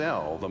living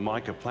cell, the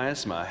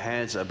mycoplasma,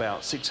 has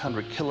about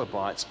 600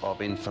 kilobytes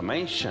of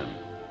information.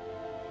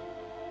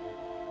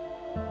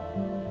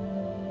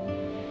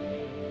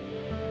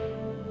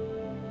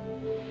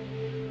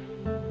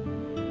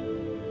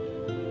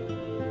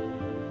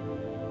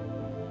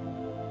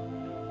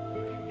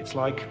 It's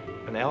like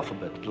an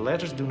alphabet. The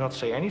letters do not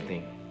say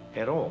anything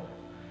at all.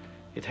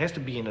 It has to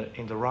be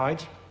in the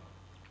right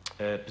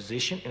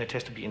position, and it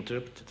has to be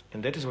interpreted.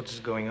 And that is what is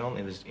going on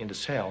in the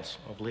cells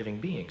of living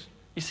beings.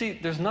 You see,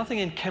 there's nothing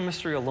in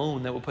chemistry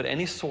alone that will put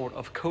any sort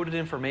of coded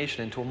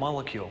information into a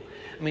molecule.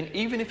 I mean,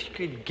 even if you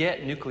could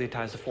get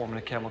nucleotides to form in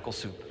a chemical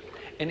soup,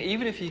 and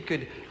even if you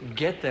could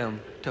get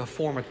them to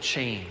form a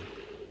chain,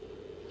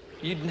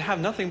 you'd have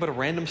nothing but a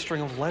random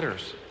string of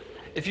letters.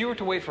 If you were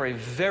to wait for a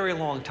very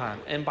long time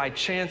and by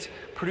chance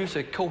produce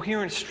a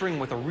coherent string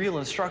with a real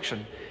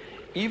instruction,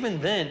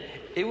 even then,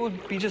 it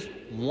would be just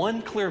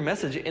one clear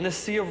message in a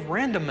sea of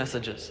random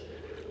messages.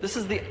 This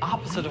is the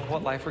opposite of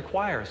what life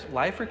requires.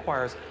 Life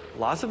requires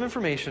lots of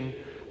information,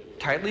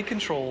 tightly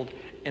controlled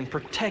and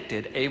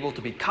protected, able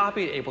to be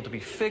copied, able to be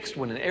fixed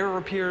when an error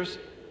appears.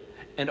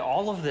 And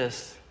all of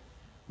this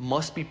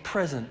must be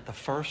present the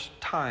first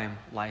time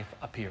life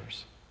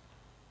appears.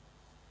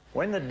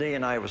 When the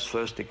DNA was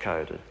first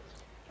decoded,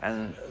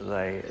 and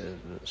the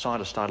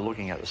scientists started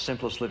looking at the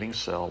simplest living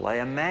cell, they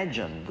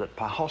imagined that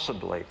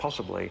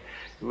possibly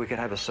we could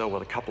have a cell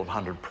with a couple of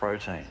hundred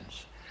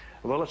proteins.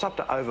 Well, it's up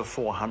to over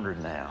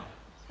 400 now.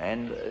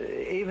 And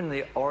even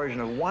the origin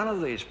of one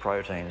of these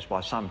proteins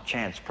by some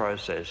chance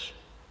process,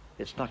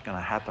 it's not going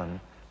to happen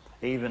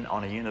even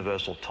on a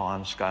universal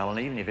time scale. And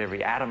even if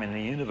every atom in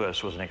the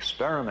universe was an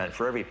experiment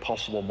for every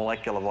possible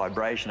molecular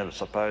vibration of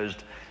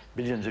supposed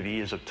billions of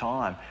years of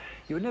time,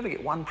 you would never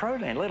get one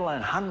protein, let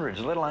alone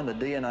hundreds, let alone the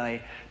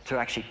DNA to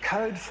actually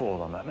code for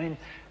them. I mean,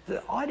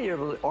 the idea of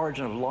the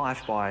origin of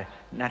life by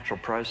natural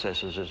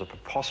processes is a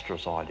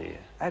preposterous idea,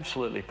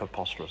 absolutely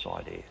preposterous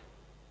idea.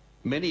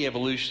 Many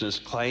evolutionists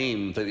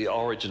claim that the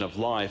origin of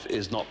life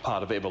is not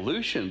part of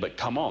evolution, but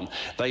come on,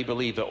 they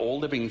believe that all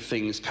living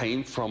things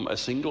came from a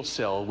single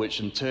cell, which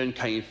in turn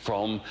came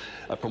from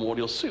a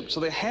primordial soup. So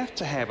they have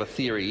to have a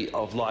theory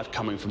of life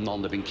coming from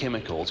non-living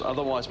chemicals,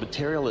 otherwise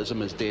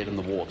materialism is dead in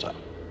the water.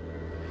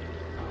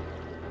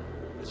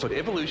 For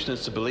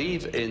evolutionists to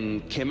believe in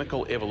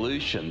chemical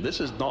evolution, this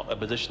is not a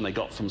position they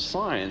got from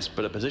science,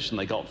 but a position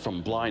they got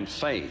from blind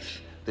faith.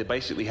 They're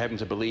basically having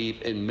to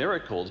believe in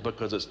miracles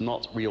because it's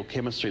not real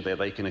chemistry that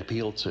they can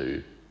appeal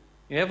to.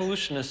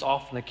 Evolutionists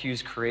often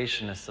accuse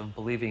creationists of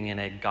believing in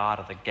a God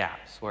of the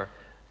gaps, where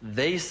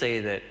they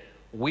say that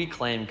we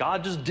claim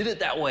God just did it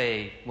that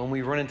way when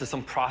we run into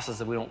some process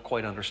that we don't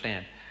quite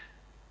understand.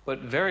 But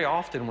very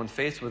often when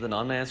faced with an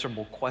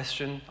unanswerable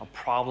question, a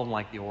problem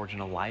like the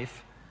origin of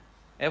life,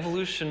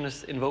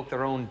 evolutionists invoke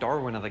their own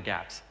Darwin of the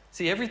gaps.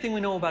 See, everything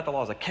we know about the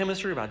laws of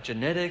chemistry, about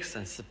genetics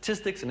and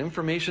statistics and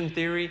information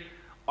theory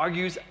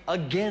argues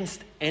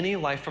against any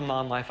life from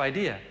non-life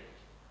idea.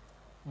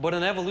 But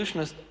an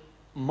evolutionist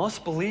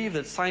must believe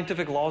that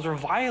scientific laws are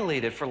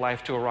violated for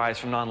life to arise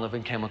from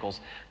non-living chemicals.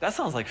 That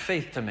sounds like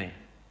faith to me.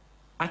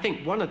 I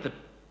think one of the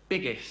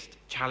biggest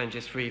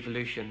challenges for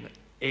evolution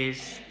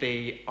is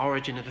the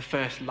origin of the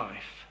first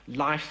life.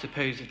 Life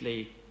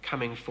supposedly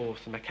coming forth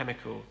from a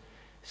chemical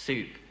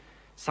soup.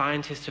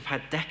 Scientists have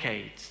had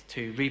decades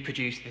to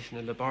reproduce this in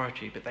a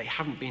laboratory, but they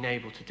haven't been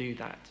able to do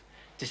that,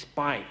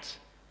 despite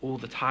all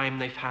the time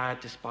they've had,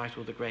 despite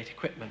all the great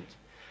equipment.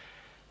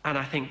 And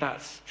I think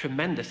that's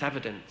tremendous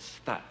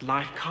evidence that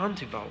life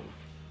can't evolve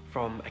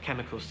from a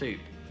chemical soup.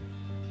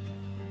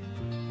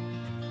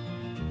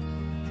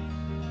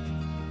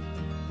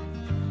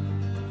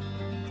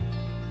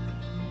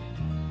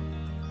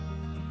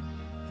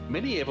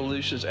 Many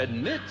evolutionists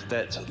admit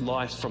that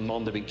life from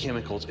non-living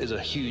chemicals is a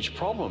huge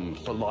problem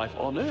for life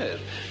on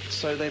Earth.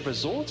 So they've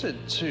resorted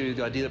to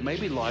the idea that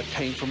maybe life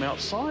came from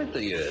outside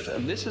the Earth,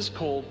 and this is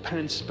called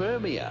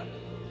panspermia.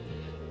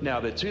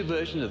 Now, there are two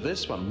versions of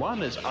this one.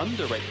 One is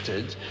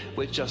undirected,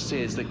 which just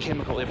says that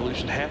chemical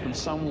evolution happened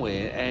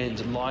somewhere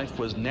and life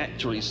was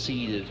naturally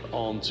seeded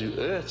onto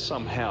Earth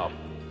somehow.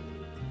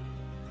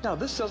 Now,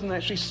 this doesn't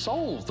actually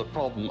solve the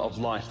problem of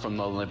life from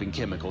non-living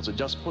chemicals. It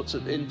just puts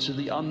it into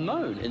the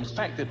unknown. In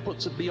fact, it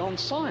puts it beyond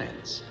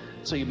science.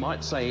 So you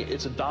might say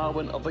it's a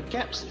Darwin of the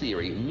gaps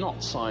theory,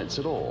 not science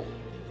at all.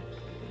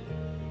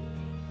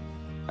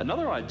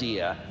 Another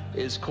idea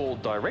is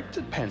called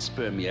directed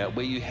panspermia,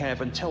 where you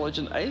have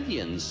intelligent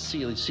aliens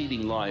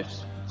seeding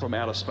life from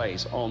outer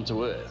space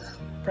onto Earth.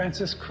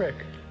 Francis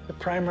Crick, the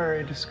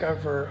primary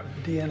discoverer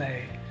of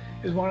DNA,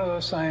 is one of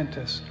those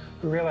scientists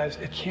who realized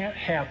it can't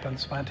happen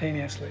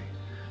spontaneously.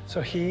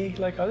 So he,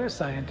 like other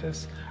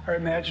scientists, are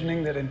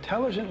imagining that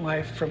intelligent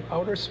life from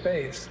outer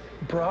space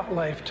brought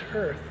life to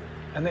Earth,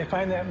 and they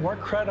find that more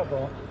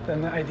credible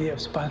than the idea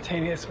of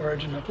spontaneous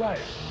origin of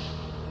life.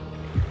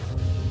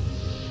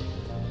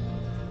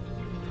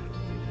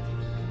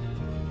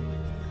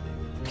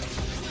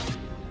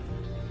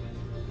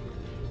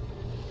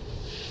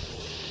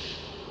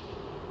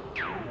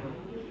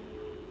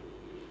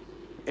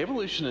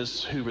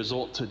 Evolutionists who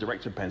resort to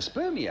directed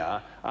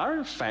panspermia are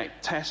in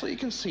fact tacitly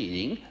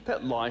conceding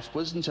that life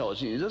was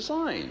intelligently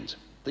designed.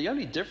 The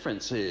only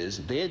difference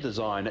is their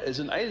designer is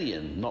an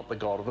alien, not the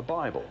God of the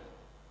Bible.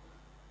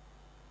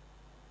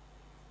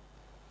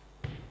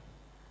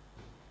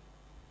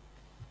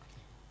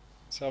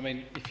 So, I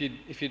mean,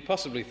 if you'd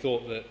possibly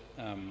thought that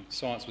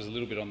science was a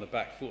little bit on the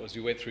back foot as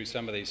we went through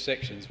some of these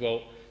sections,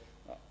 well,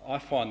 I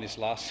find this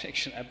last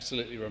section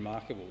absolutely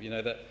remarkable. You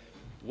know, that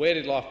where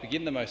did life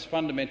begin? The most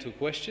fundamental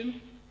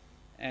question.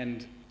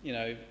 And, you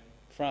know,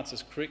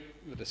 Francis Crick,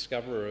 the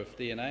discoverer of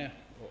DNA,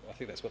 I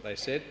think that's what they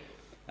said,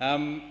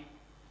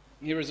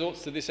 he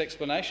resorts to this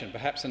explanation.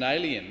 Perhaps an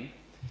alien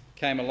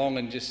came along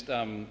and just,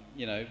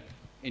 you know,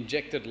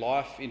 injected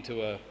life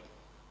into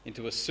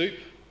a soup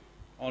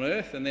on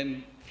Earth and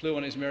then flew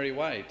on his merry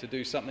way to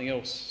do something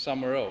else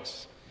somewhere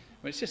else.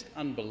 I mean, it's just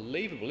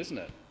unbelievable, isn't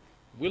it?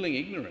 Willing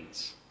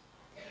ignorance.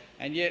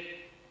 And yet,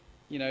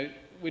 you know,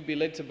 we'd be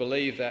led to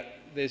believe that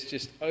there's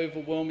just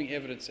overwhelming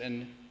evidence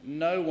and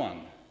no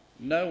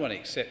one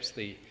accepts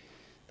the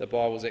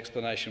Bible's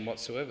explanation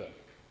whatsoever.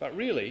 But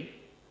really,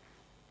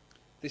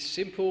 this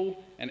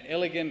simple and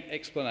elegant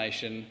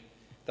explanation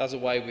does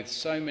away with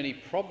so many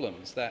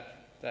problems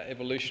that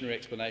evolutionary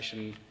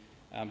explanation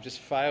just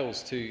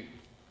fails to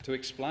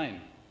explain.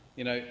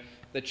 You know,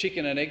 the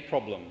chicken and egg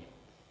problem,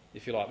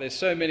 if you like. There's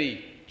so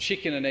many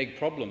chicken and egg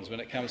problems when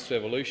it comes to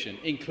evolution,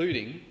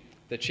 including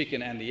the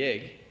chicken and the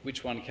egg,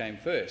 which one came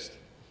first.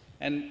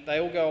 And they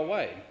all go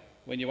away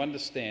when you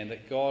understand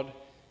that God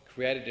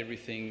created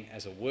everything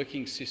as a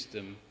working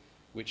system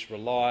which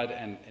relied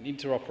and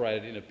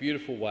interoperated in a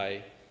beautiful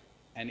way,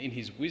 and in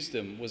his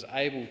wisdom was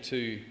able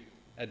to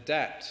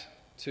adapt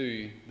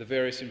to the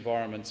various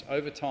environments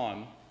over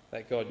time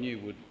that God knew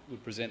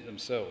would present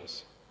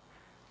themselves.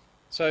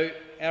 So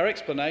our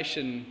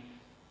explanation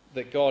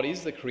that God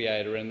is the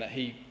creator and that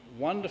he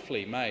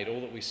wonderfully made all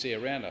that we see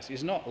around us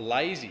is not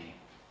lazy.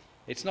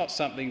 It's not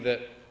something that,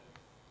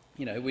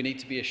 you know, we need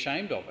to be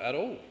ashamed of at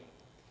all.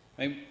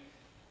 I mean,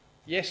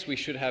 yes, we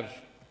should have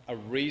a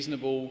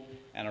reasonable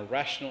and a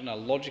rational and a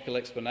logical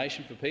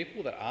explanation for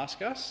people that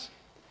ask us,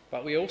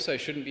 but we also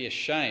shouldn't be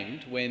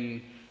ashamed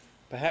when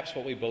perhaps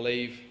what we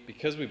believe,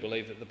 because we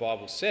believe that the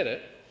Bible said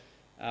it,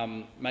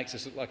 makes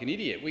us look like an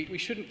idiot. We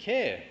shouldn't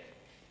care.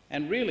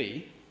 And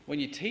really, when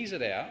you tease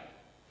it out,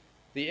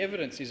 the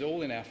evidence is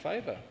all in our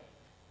favour.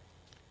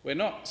 We're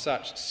not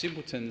such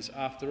simpletons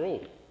after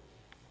all.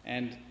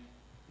 And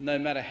no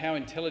matter how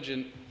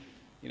intelligent,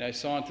 you know,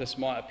 scientists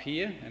might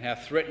appear and how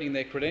threatening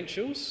their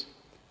credentials,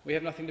 we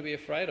have nothing to be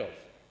afraid of.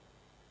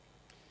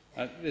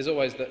 There's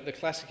always the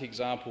classic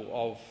example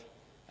of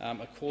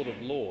a court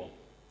of law.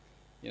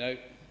 You know,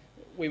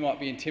 we might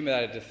be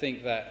intimidated to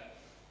think that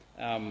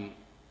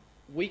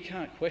we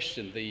can't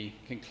question the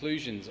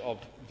conclusions of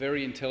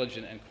very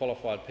intelligent and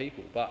qualified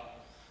people, but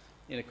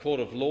in a court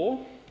of law,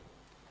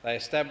 they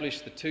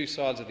establish the two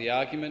sides of the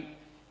argument,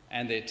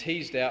 and they're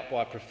teased out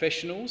by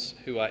professionals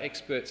who are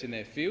experts in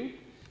their field.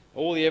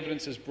 All the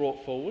evidence is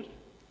brought forward,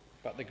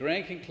 but the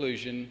grand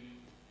conclusion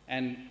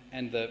and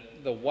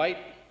the weight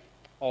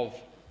of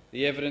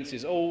the evidence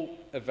is all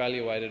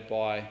evaluated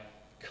by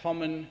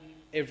common,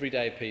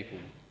 everyday people,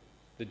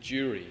 the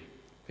jury,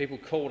 people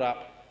called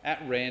up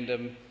at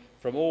random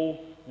from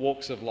all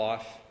walks of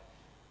life.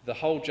 The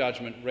whole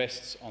judgment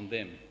rests on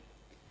them.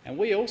 And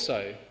we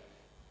also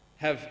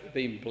have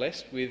been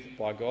blessed with,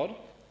 by God,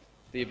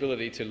 the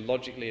ability to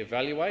logically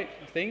evaluate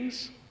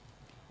things,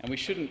 and we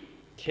shouldn't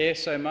care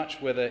so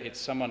much whether it's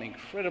someone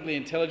incredibly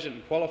intelligent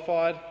and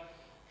qualified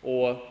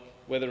or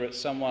whether it's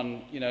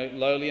someone,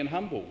 lowly and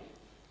humble.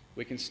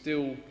 We can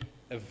still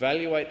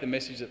evaluate the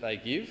message that they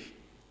give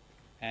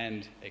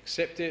and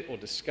accept it or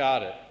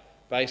discard it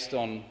based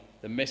on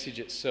the message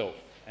itself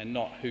and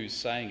not who's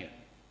saying it.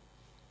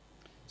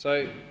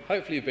 So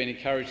hopefully you've been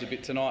encouraged a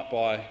bit tonight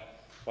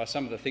by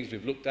some of the things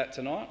we've looked at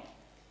tonight,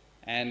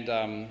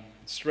 and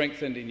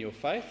strengthened in your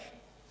faith,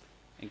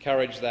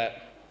 encouraged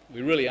that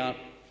we really aren't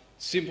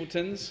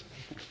simpletons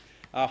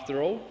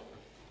after all.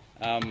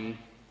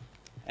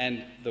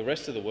 And the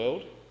rest of the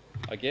world,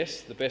 I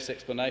guess, the best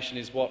explanation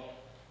is what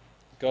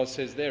God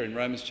says there in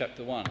Romans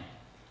chapter 1.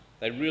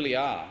 They really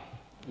are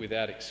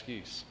without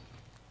excuse.